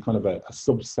taken kind of a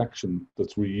subsection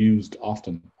that's reused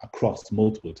often across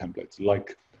multiple templates,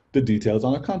 like the details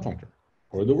on a contractor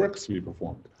or the works to be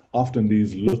performed. Often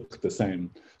these look the same.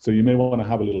 So you may want to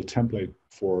have a little template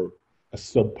for a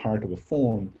sub part of a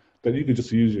form that you could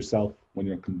just use yourself when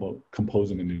you're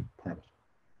composing a new permit.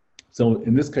 So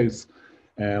in this case,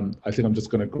 I think I'm just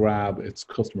going to grab its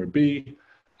customer B,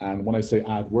 and when I say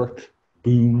add work,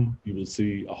 boom, you will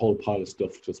see a whole pile of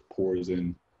stuff just pours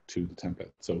in to the template.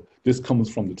 So this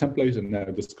comes from the template, and now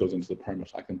this goes into the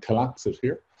permit. I can collapse it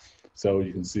here. So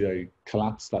you can see I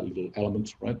collapse that little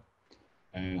element, right?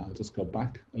 And I'll just go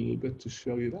back a little bit to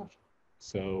show you that.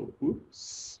 So,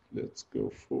 oops, let's go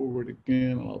forward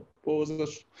again, and I'll pause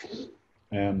it.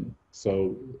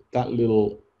 So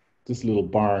that this little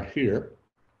bar here,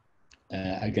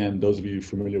 again, those of you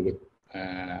familiar with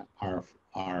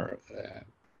our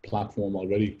platform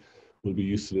already will be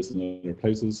used to this in other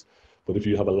places. But if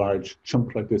you have a large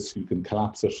chunk like this, you can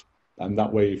collapse it. And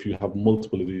that way, if you have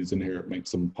multiple of these in here, it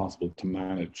makes them possible to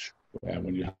manage.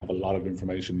 When you have a lot of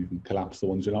information, you can collapse the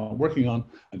ones you're not working on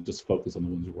and just focus on the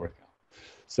ones you're working on.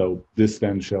 So this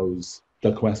then shows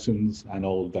the questions and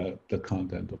all the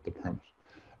content of the permit.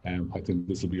 I think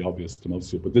this will be obvious to most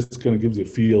of you, but this kind of gives you a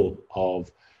feel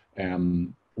of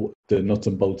the nuts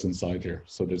and bolts inside here.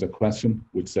 So there's a question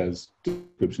which says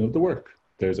description of the work.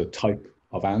 There's a type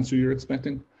of answer you're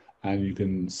expecting, and you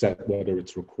can set whether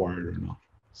it's required or not.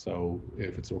 So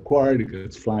if it's required, it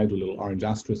gets flagged with a little orange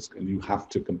asterisk, and you have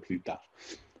to complete that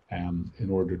in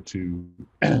order to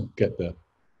get the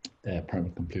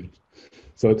permit completed.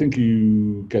 So I think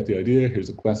you get the idea. Here's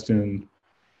a question,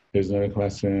 here's another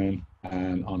question,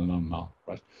 and on and on and on,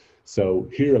 right? So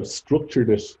here I've structured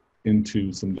it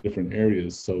into some different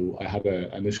areas. So I had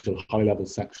an initial high-level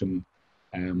section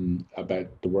about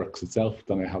the works itself.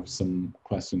 Then I have some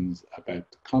questions about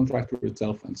the contractor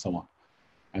itself, and so on.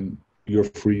 And you're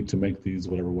free to make these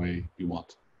whatever way you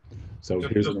want. So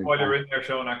just while you're in there,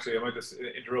 Sean, actually, I might just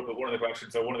interrupt with one of the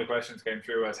questions. So one of the questions came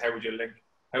through as how would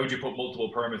you put multiple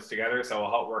permits together? So a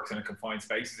hot works in a confined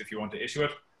spaces if you want to issue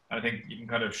it. And I think you can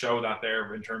kind of show that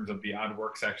there in terms of the add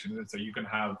work section. And so you can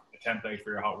have a template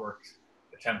for your hot works,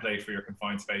 a template for your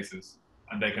confined spaces,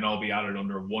 and they can all be added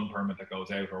under one permit that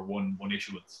goes out or one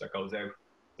issuance that goes out.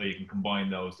 So you can combine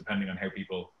those depending on how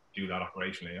people do that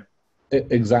operationally. Yeah?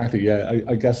 Exactly, yeah.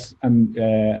 I guess I'm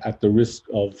at the risk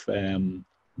of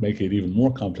making it even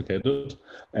more complicated.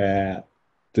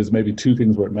 There's maybe two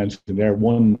things worth mentioning there.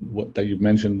 One, what that you've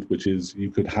mentioned, which is you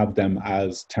could have them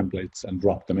as templates and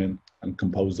drop them in and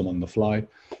compose them on the fly.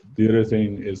 The other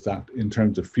thing is that in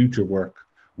terms of future work,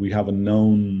 we have a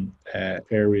known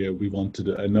area we wanted,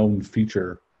 a known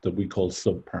feature that we call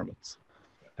sub-permits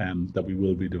that we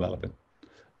will be developing.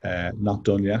 Not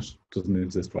done yet, doesn't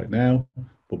exist right now,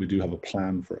 but we do have a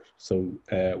plan for it. So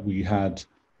we had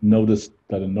noticed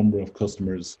that a number of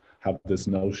customers have this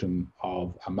notion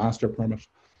of a master permit,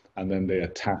 and then they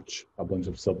attach a bunch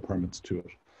of sub-permits to it.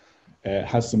 It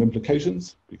has some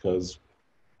implications because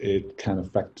it can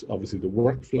affect, obviously, the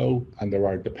workflow, and there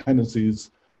are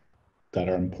dependencies that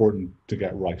are important to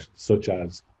get right, such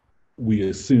as we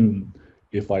assume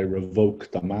if I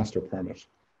revoke the master permit,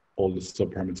 all the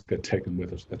sub-permits get taken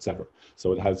with it, etc.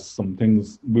 So it has some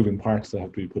things, moving parts that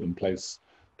have to be put in place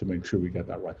to make sure we get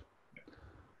that right.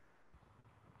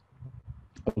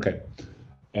 Okay.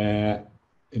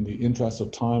 In the interest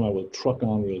of time, I will truck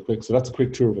on real quick. So that's a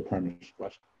quick tour of the permit,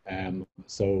 right?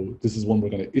 So this is one we're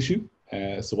going to issue.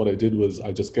 So what I did was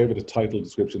I just gave it a title,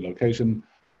 description, location.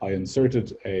 I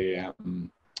inserted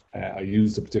I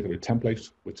used a particular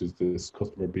template, which is this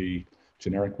customer B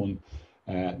generic one.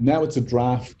 Now it's a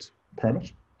draft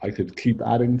permit. I could keep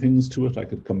adding things to it. I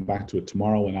could come back to it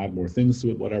tomorrow and add more things to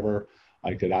it, whatever.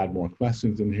 I could add more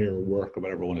questions in here, or work, or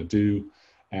whatever I want to do.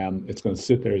 It's going to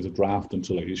sit there as a draft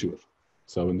until I issue it.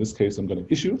 So in this case, I'm going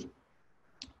to issue it.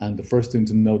 And the first thing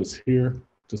to notice here,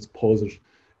 just pause it,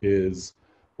 is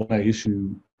when I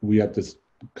issue, we have this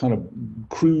kind of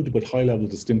crude but high level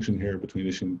distinction here between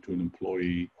issuing to an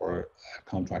employee or a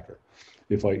contractor.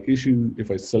 If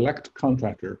I select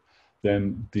contractor,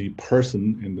 then the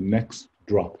person in the next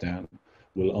drop down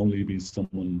will only be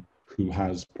someone who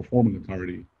has performing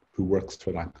authority who works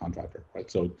for that contractor, right?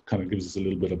 So it kind of gives us a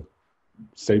little bit of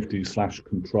safety /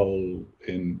 control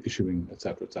in issuing, et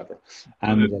cetera, et cetera.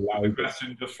 And it allows a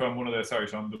question just from one of the, sorry,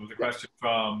 Sean, there was a question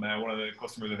from one of the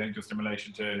customers, I think, just in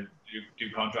relation to do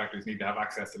contractors need to have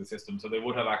access to the system? So they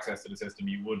would have access to the system.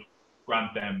 You would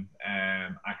grant them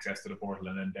access to the portal,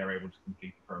 and then they're able to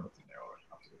complete the permits in there.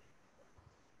 Absolutely.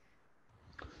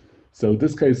 So in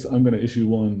this case, I'm going to issue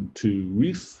one to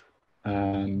Reese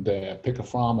and pick a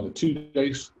from and a to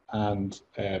date. And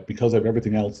because I have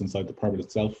everything else inside the permit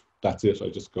itself, that's it. I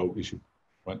just go issue,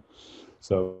 right?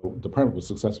 So the permit was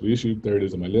successfully issued. There it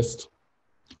is on my list.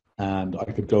 And I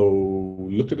could go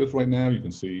look at it right now. You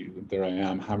can see there I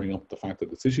am hammering up the fact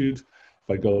that it's issued. If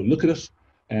I go look at it,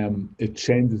 it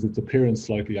changes its appearance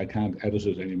slightly. I can't edit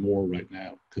it anymore right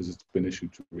now because it's been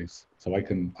issued to Reese. So I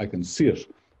can see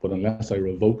it, but unless I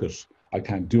revoke it, I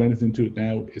can't do anything to it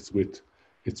now. It's with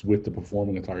the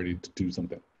performing authority to do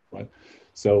something, right?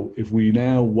 So if we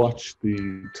now watch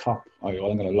the top, I'm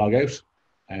going to log out.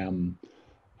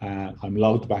 I'm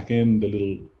logged back in. The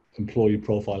little employee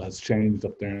profile has changed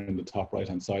up there in the top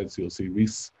right-hand side. So you'll see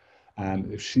Reese.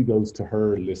 And if she goes to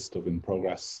her list of in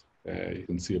progress, you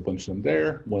can see a bunch of them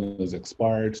there. One is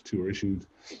expired, 2 are issued.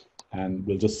 And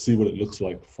we'll just see what it looks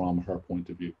like from her point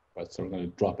of view. Right, so we're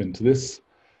going to drop into this.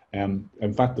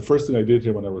 In fact, the first thing I did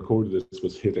here when I recorded this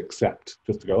was hit accept,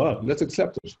 just to go, oh, let's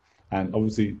accept it. And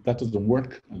obviously that doesn't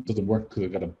work. And it doesn't work because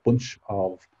I've got a bunch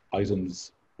of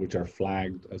items which are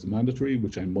flagged as mandatory,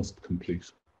 which I must complete,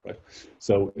 right?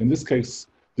 So in this case,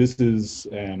 this is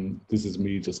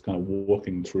me just kind of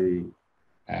walking through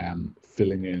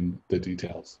filling in the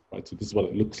details, right? So this is what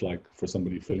it looks like for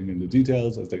somebody filling in the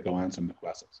details as they go answering the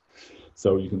questions.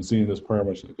 So you can see in this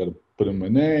permit, I've got to put in my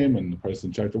name and the person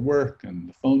in charge of work and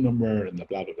the phone number and the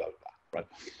blah, blah, blah, blah, right?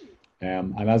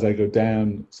 And as I go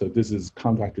down, so this is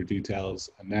contractor details,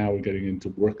 and now we're getting into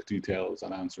work details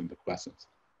and answering the questions.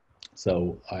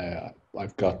 So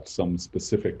I've got some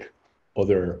specific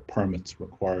other permits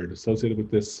required associated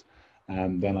with this,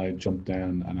 and then I jump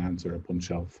down and answer a bunch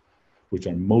of, which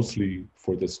are mostly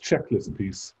for this checklist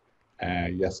piece,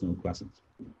 yes, no questions.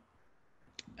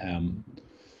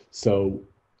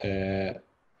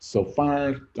 So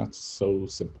far, that's so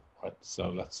simple, right? So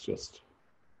let's just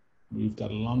move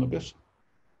that along a bit.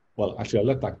 Well, actually, I'll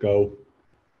let that go.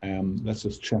 Let's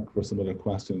just check for some other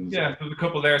questions. Yeah, there's a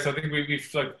couple there. So I think we've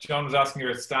like John was asking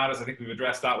your status. I think we've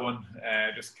addressed that one.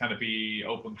 Just kind of be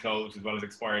open, closed, as well as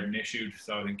expired and issued.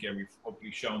 So I think, yeah, we've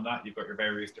hopefully shown that. You've got your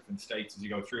various different states as you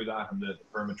go through that, and the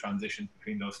permit transition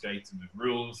between those states, and the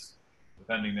rules,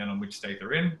 depending then on which state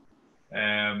they're in.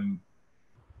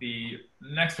 The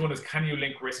next one is, can you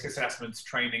link risk assessments,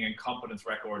 training, and competence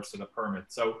records to the permit?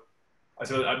 So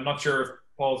I'm not sure if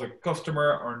Paul's a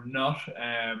customer or not.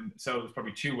 So there's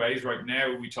probably 2 ways. Right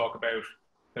now we talk about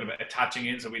kind of attaching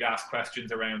in. So we'd ask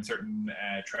questions around certain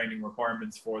training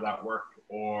requirements for that work,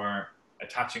 or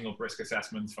attaching up risk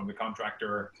assessments from the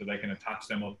contractor so they can attach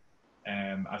them up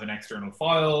as an external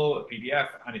file, a PDF,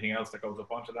 anything else that goes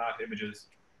up onto that, images,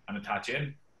 and attach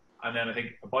in. And then I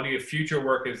think a body of future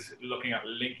work is looking at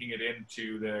linking it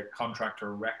into the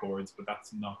contractor records, but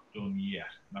that's not done yet.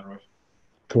 Is that right?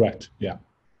 Correct, yeah.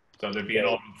 So there'd be an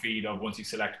open feed of, once you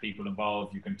select people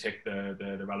involved, you can tick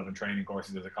the relevant training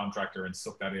courses as a contractor and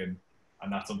suck that in.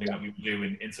 And that's something that we do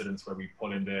in incidents where we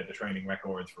pull in the training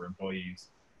records for employees.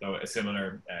 So a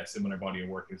similar body of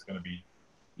work is going to be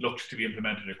looked to be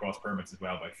implemented across permits as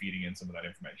well by feeding in some of that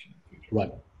information in the future.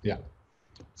 Right, yeah.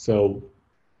 So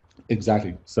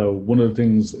exactly. So one of the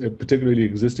things, particularly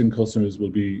existing customers will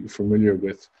be familiar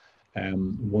with,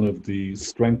 one of the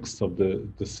strengths of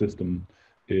the system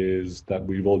is that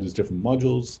we've all these different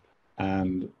modules,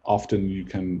 and often you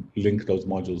can link those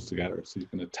modules together. So you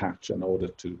can attach an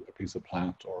audit to a piece of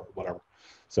plant or whatever.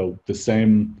 So the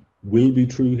same will be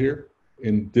true here.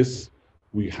 In this,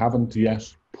 we haven't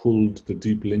yet pulled the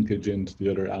deep linkage into the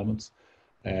other elements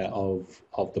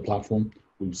of the platform.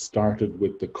 We've started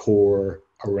with the core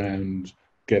around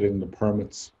getting the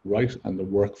permits right and the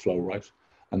workflow right.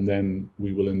 And then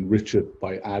we will enrich it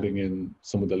by adding in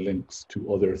some of the links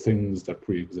to other things that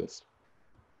pre-exist.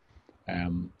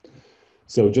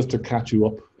 So just to catch you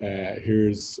up,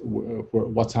 here's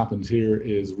what's happened here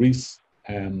is Reese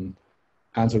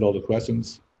answered all the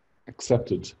questions,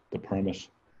 accepted the permit.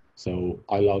 So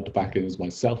I logged back in as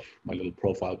myself. My little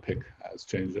profile pic has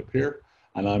changed up here.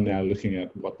 And I'm now looking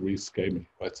at what Reese gave me,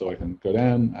 right? So I can go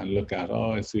down and look at,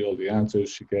 oh, I see all the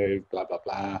answers she gave, blah, blah,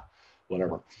 blah,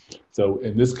 whatever. So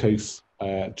in this case,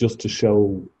 just to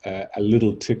show a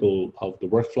little tickle of the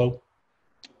workflow,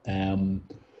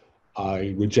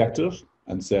 I rejected it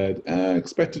and said,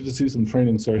 expected to see some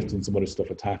training certs and some other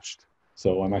stuff attached.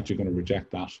 So I'm actually going to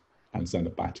reject that and send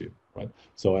it back to you, right?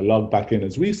 So I log back in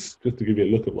as Reese, just to give you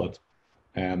a look at what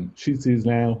she sees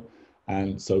now.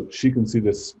 And so she can see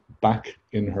this back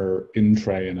in her in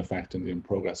tray, in effect, in the in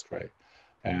progress tray,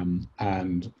 and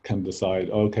can decide,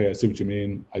 okay, I see what you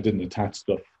mean. I didn't attach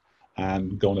stuff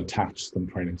and go and attach some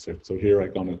training certs. So here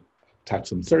I'm going to attach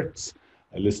some certs,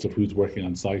 a list of who's working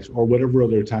on site, or whatever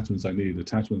other attachments I need.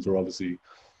 Attachments are obviously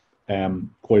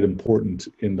quite important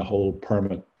in the whole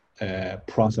permit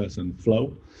process and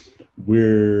flow.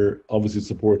 We're obviously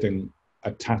supporting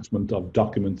attachment of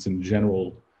documents in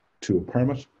general to a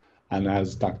permit. And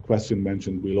as that question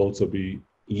mentioned, we'll also be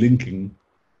linking,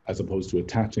 as opposed to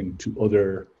attaching, to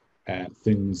other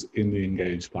things in the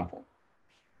Engage platform.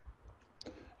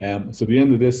 So at the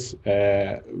end of this,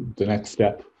 the next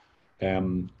step,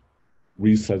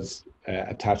 Reese has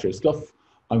attached her stuff.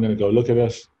 I'm going to go look at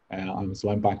it. So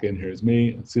I'm back in here as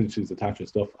me, and see that she's attached her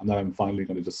stuff, and then I'm finally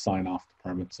going to just sign off the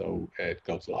permit so it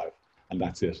goes live. And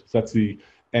that's it. So that's the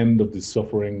end of the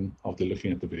suffering of the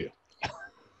looking at the video.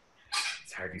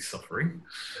 Hardly suffering.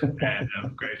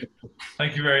 Great.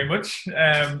 Thank you very much.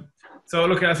 So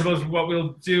look, I suppose what we'll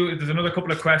do is there's another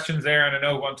couple of questions there, and I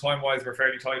know on time-wise we're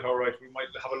fairly tight, all right. We might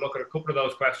have a look at a couple of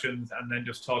those questions and then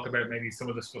just talk about maybe some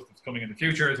of the stuff that's coming in the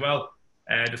future as well,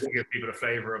 just to give people a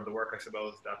flavour of the work, I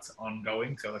suppose, that's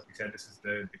ongoing. So like we said, this is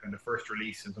the kind of first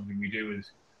release, and something we do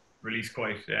is release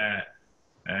quite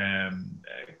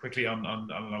quickly on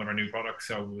a lot of our new products.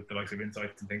 So with the likes of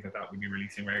insights and things like that, we'll be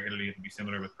releasing regularly. It'll be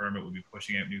similar with Permit. We'll be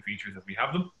pushing out new features as we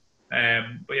have them.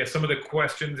 But yeah, some of the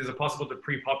questions: is it possible to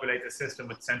pre-populate the system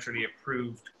with centrally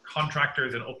approved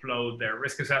contractors and upload their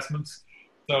risk assessments?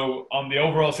 So on the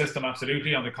overall system,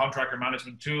 absolutely. On the contractor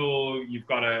management tool, you've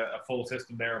got a full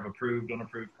system there of approved,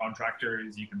 unapproved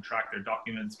contractors. You can track their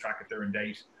documents, track if they're in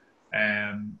date,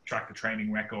 track the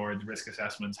training records, risk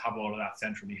assessments, have all of that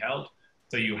centrally held.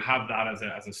 So you have that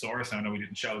as a source. I know we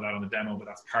didn't show that on the demo, but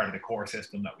that's part of the core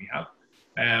system that we have.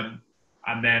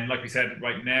 And then, like we said,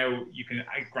 right now, you can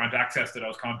grant access to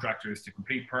those contractors to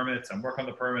complete permits and work on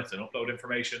the permits and upload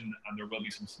information. And there will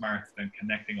be some smarts then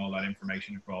connecting all that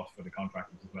information across for the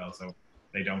contractors as well. So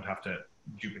they don't have to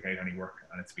duplicate any work,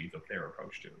 and it speeds up their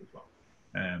approach to it as well.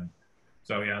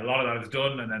 So yeah, a lot of that is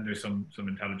done. And then there's some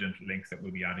intelligent links that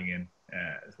we'll be adding in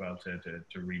as well to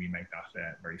really make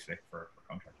that very slick for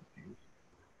contractors to use.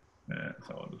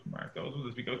 So I'll just mark those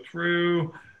as we go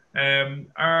through.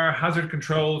 Are hazard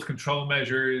controls, control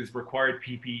measures, required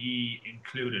PPE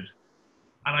included?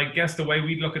 And I guess the way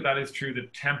we look at that is through the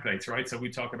templates, right? So we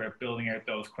talk about building out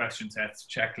those question sets,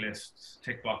 checklists,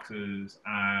 tick boxes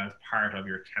as part of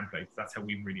your templates. That's how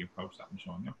we really approach that,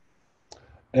 Sean.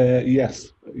 Yeah?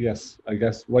 Yes. I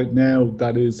guess right now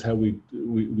that is how we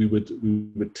would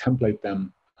template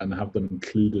them and have them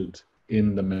included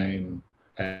in the main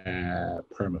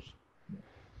permit.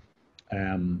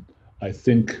 I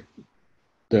think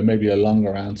there may be a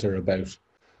longer answer about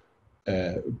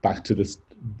back to this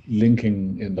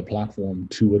linking in the platform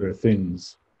to other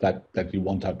things that you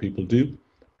want to have people do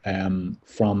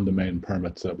from the main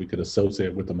permit, so that we could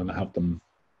associate with them and have them,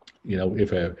 you know,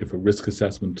 if a risk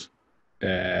assessment,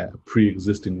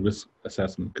 pre-existing risk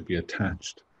assessment could be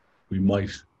attached, we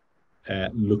might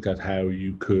look at how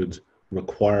you could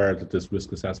require that this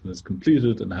risk assessment is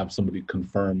completed and have somebody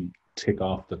confirm, tick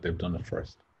off that they've done it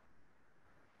first.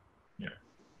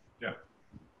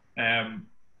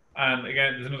 And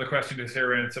again, there's another question that's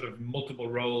here around sort of multiple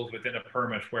roles within a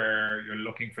permit where you're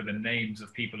looking for the names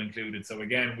of people included. So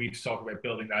again, we've talked about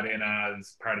building that in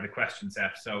as part of the question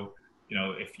set. So, you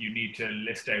know, if you need to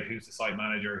list out who's the site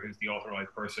manager, who's the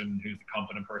authorized person, who's the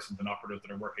competent persons and operatives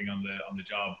that are working on the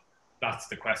job, that's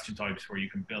the question types where you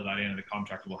can build that in, and the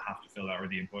contractor will have to fill that, or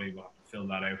the employee will have to fill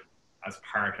that out as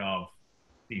part of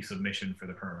the submission for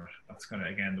the permit. That's kind of,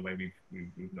 again, the way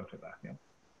we've looked at that. Yeah.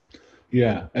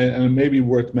 Yeah, and it may be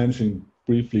worth mentioning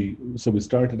briefly. So we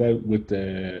started out with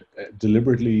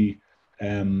deliberately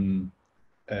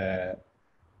a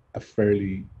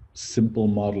fairly simple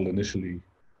model initially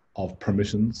of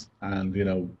permissions and, you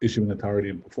know, issuing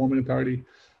authority and performing authority.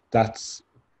 That's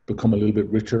become a little bit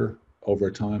richer over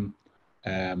time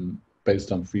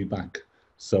based on feedback.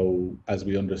 So as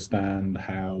we understand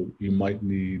how you might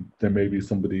need, there may be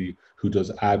somebody who does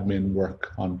admin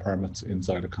work on permits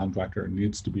inside a contractor and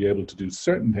needs to be able to do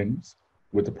certain things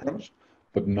with the permit,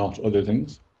 but not other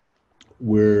things.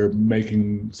 We're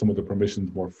making some of the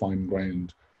permissions more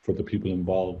fine-grained for the people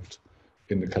involved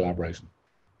in the collaboration.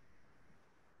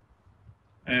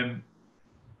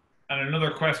 And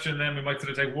another question then, we might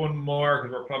sort of take one more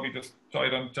because we're probably just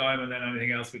tight on time, and then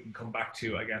anything else we can come back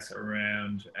to, I guess,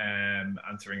 around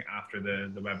answering after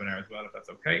the webinar as well, if that's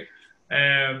okay.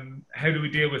 How do we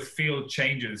deal with field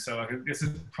changes? So this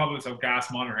is probably so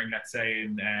gas monitoring, let's say,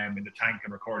 in the tank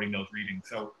and recording those readings.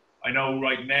 So I know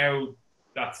right now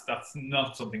that's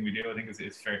not something we do, I think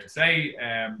is fair to say.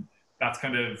 That's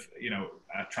kind of, you know,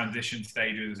 transition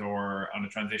stages or on a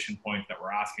transition point that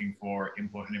we're asking for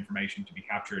input and information to be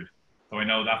captured. So I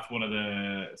know that's one of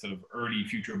the sort of early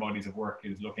future bodies of work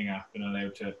is looking at being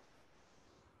allowed to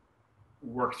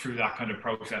work through that kind of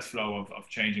process flow of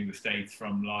changing the states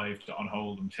from live to on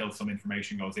hold until some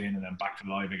information goes in and then back to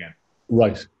live again.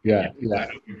 Right, yeah.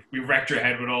 We've wrecked your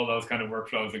head with all those kind of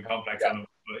workflows and complex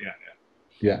elements, but yeah.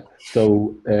 Yeah,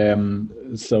 so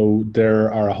so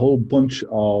there are a whole bunch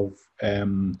of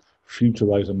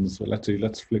future items. So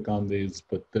let's flick on these,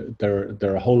 but there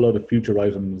are a whole lot of future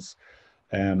items.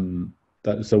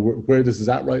 So where this is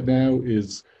at right now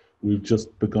is we've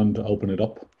just begun to open it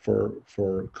up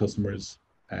for customers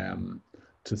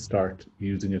to start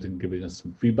using it and giving us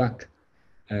some feedback.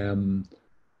 On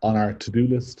our to-do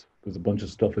list, there's a bunch of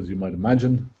stuff, as you might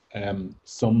imagine.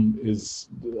 Some is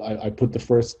I put the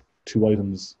first two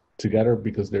items together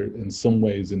because they're in some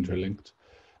ways interlinked.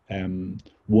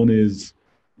 One is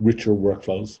richer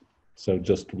workflows. So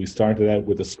just we started out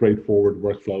with a straightforward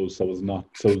workflow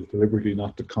so deliberately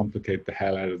not to complicate the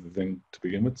hell out of the thing to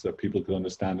begin with, so people could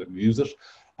understand it and use it,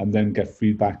 and then get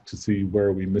feedback to see where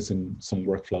are we missing some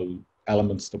workflow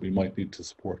elements that we might need to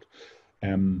support.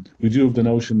 We do have the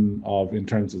notion of, in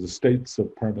terms of the states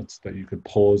of permits, that you could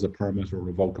pause a permit or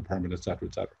revoke a permit, etc.,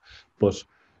 etc. But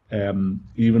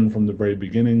even from the very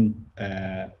beginning,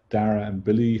 Darragh and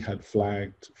Billy had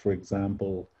flagged, for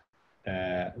example,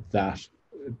 that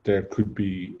there could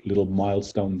be little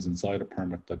milestones inside a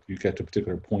permit that you get to a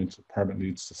particular point, the permit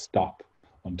needs to stop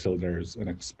until there's an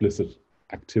explicit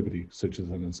activity, such as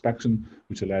an inspection,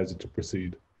 which allows it to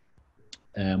proceed.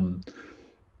 The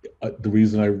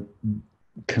reason I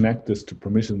connect this to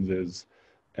permissions is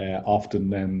often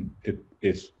then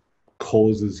it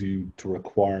causes you to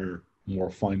require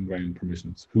more fine-grained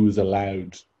permissions. Who is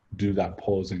allowed to do that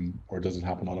pausing, or does it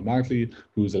happen automatically?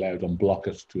 Who's allowed to unblock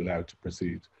it to allow it to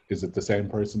proceed? Is it the same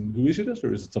person who issued it,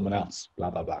 or is it someone else? Blah,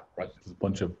 blah, blah, right? There's a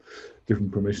bunch of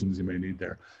different permissions you may need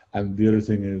there. And the other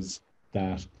thing is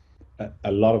that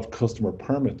a lot of customer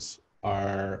permits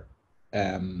are,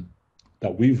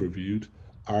 that we've reviewed,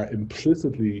 are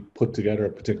implicitly put together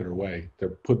a particular way. They're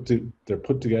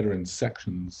put together in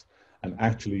sections, and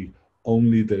actually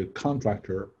only the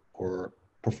contractor or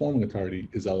performing authority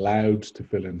is allowed to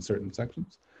fill in certain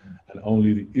sections, and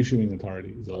only the issuing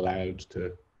authority is allowed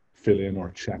to fill in or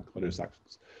check other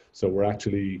sections. So we're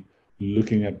actually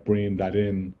looking at bringing that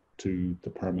in to the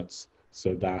permits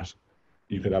so that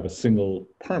you could have a single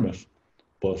permit,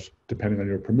 but depending on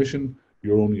your permission,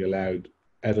 you're only allowed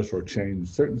edit or change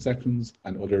certain sections,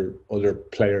 and other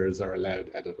players are allowed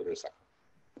to edit other sections.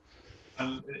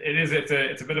 And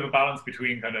it's a bit of a balance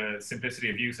between kind of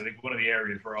simplicity of use. I think one of the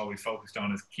areas we're always focused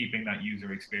on is keeping that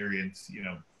user experience, you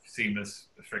know, seamless,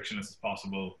 as frictionless as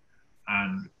possible,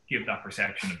 and give that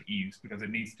perception of ease, because it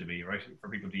needs to be, right? For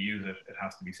people to use it, it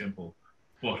has to be simple.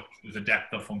 But there's a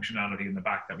depth of functionality in the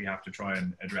back that we have to try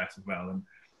and address as well. And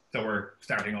so we're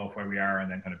starting off where we are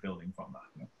and then kind of building from that.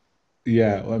 You know?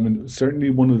 Yeah, I mean, certainly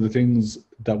one of the things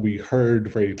that we heard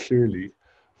very clearly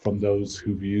from those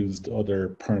who've used other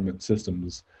permit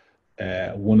systems,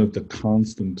 one of the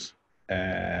constant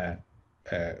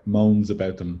moans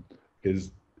about them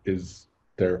is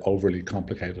they're overly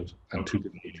complicated and too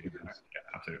difficult to use. Yeah,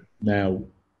 absolutely. Now,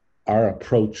 our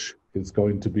approach is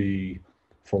going to be,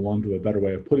 for want of a better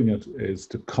way of putting it, is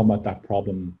to come at that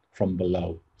problem from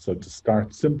below. So to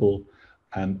start simple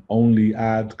and only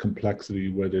add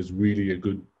complexity where there's really a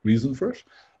good reason for it,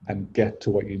 and get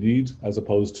to what you need, as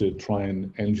opposed to try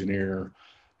and engineer,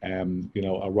 you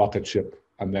know, a rocket ship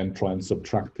and then try and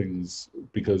subtract things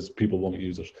because people won't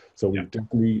use it. So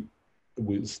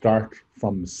we start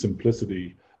from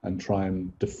simplicity and try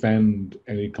and defend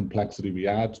any complexity we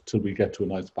add till we get to a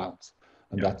nice balance.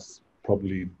 And that's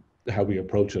probably how we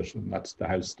approach it, and that's the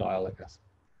house style, I guess.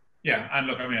 Yeah, and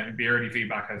look, I mean, I think the early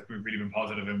feedback has really been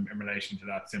positive in relation to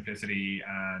that simplicity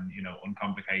and, you know,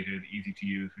 uncomplicated, easy to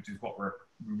use, which is what we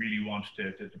really want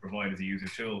to provide as a user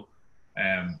tool.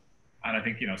 And I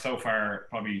think, you know, so far,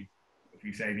 probably, if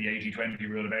we say the 80-20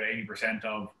 rule, about 80%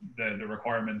 of the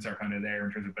requirements are kind of there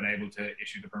in terms of being able to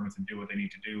issue the permits and do what they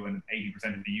need to do. And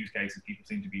 80% of the use cases people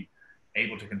seem to be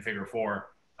able to configure for.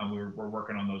 And we're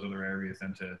working on those other areas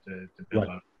then to build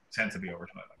on sensibly over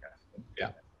time, I guess.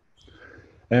 Yeah.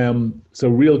 So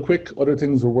real quick, other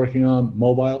things we're working on,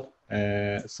 mobile.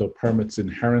 So permits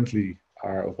inherently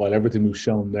are, while everything we've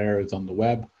shown there is on the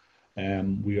web,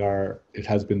 it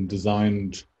has been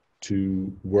designed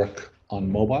to work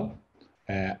on mobile,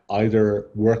 either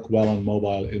work well on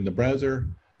mobile in the browser,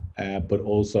 but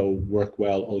also work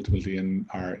well ultimately in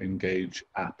our Engage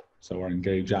app. So our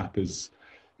Engage app is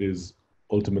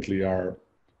ultimately our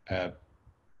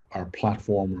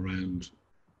platform around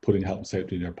putting health and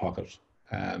safety in your pocket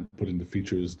and putting the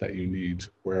features that you need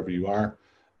wherever you are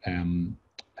on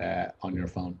your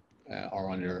phone or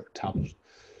on your tablet.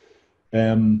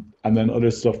 And then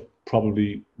other stuff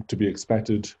probably to be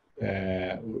expected.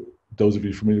 Those of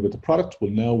you familiar with the product will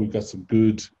know we've got some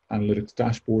good analytics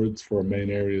dashboards for main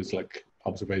areas like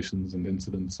observations and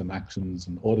incidents and actions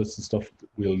and audits and stuff.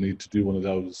 We'll need to do one of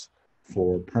those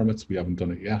for permits. We haven't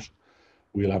done it yet.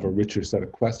 We'll have a richer set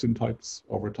of question types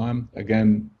over time.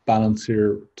 Again, balance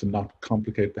here to not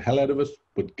complicate the hell out of it,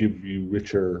 but give you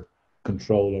richer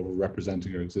control over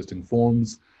representing your existing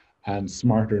forms and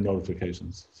smarter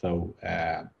notifications. So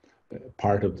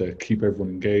part of the keep everyone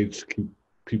engaged, keep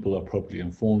people appropriately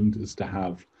informed is to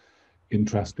have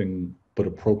interesting but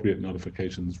appropriate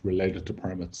notifications related to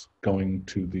permits going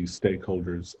to the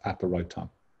stakeholders at the right time.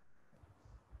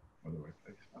 The right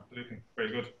place. Absolutely.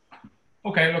 Very good.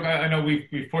 Okay, look, I know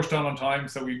we've pushed on time,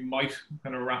 so we might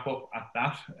kind of wrap up at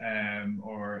that,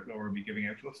 or Laura will be giving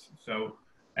out to us. So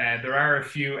there are a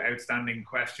few outstanding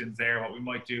questions there. What we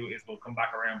might do is we'll come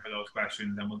back around for those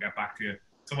questions and we'll get back to you.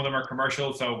 Some of them are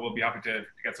commercial, so we'll be happy to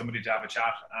get somebody to have a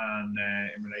chat and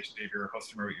in relation to if you're a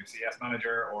customer with your CS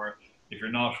manager, or if you're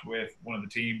not, with one of the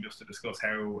team, just to discuss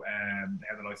how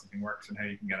the licensing works and how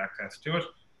you can get access to it.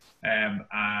 And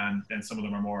then some of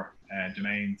them are more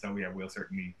domain. So yeah, we'll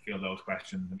certainly field those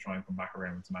questions and try and come back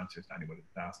around with some answers to anybody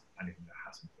that's asked anything that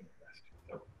hasn't been addressed.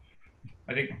 So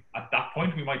I think at that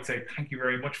point, we might say thank you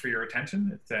very much for your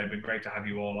attention. It's been great to have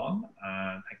you all on.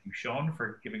 And thank you, Sean,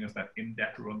 for giving us that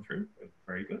in-depth run through. It was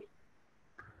very good.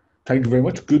 Thank you very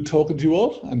much. Good talking to you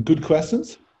all and good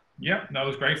questions. Yeah, that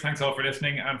was great. Thanks all for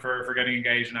listening and for getting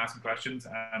engaged and asking questions.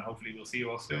 And hopefully we'll see you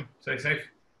all soon. Stay safe.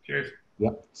 Cheers.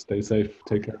 Yeah, stay safe.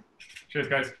 Take care. Cheers,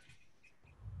 guys.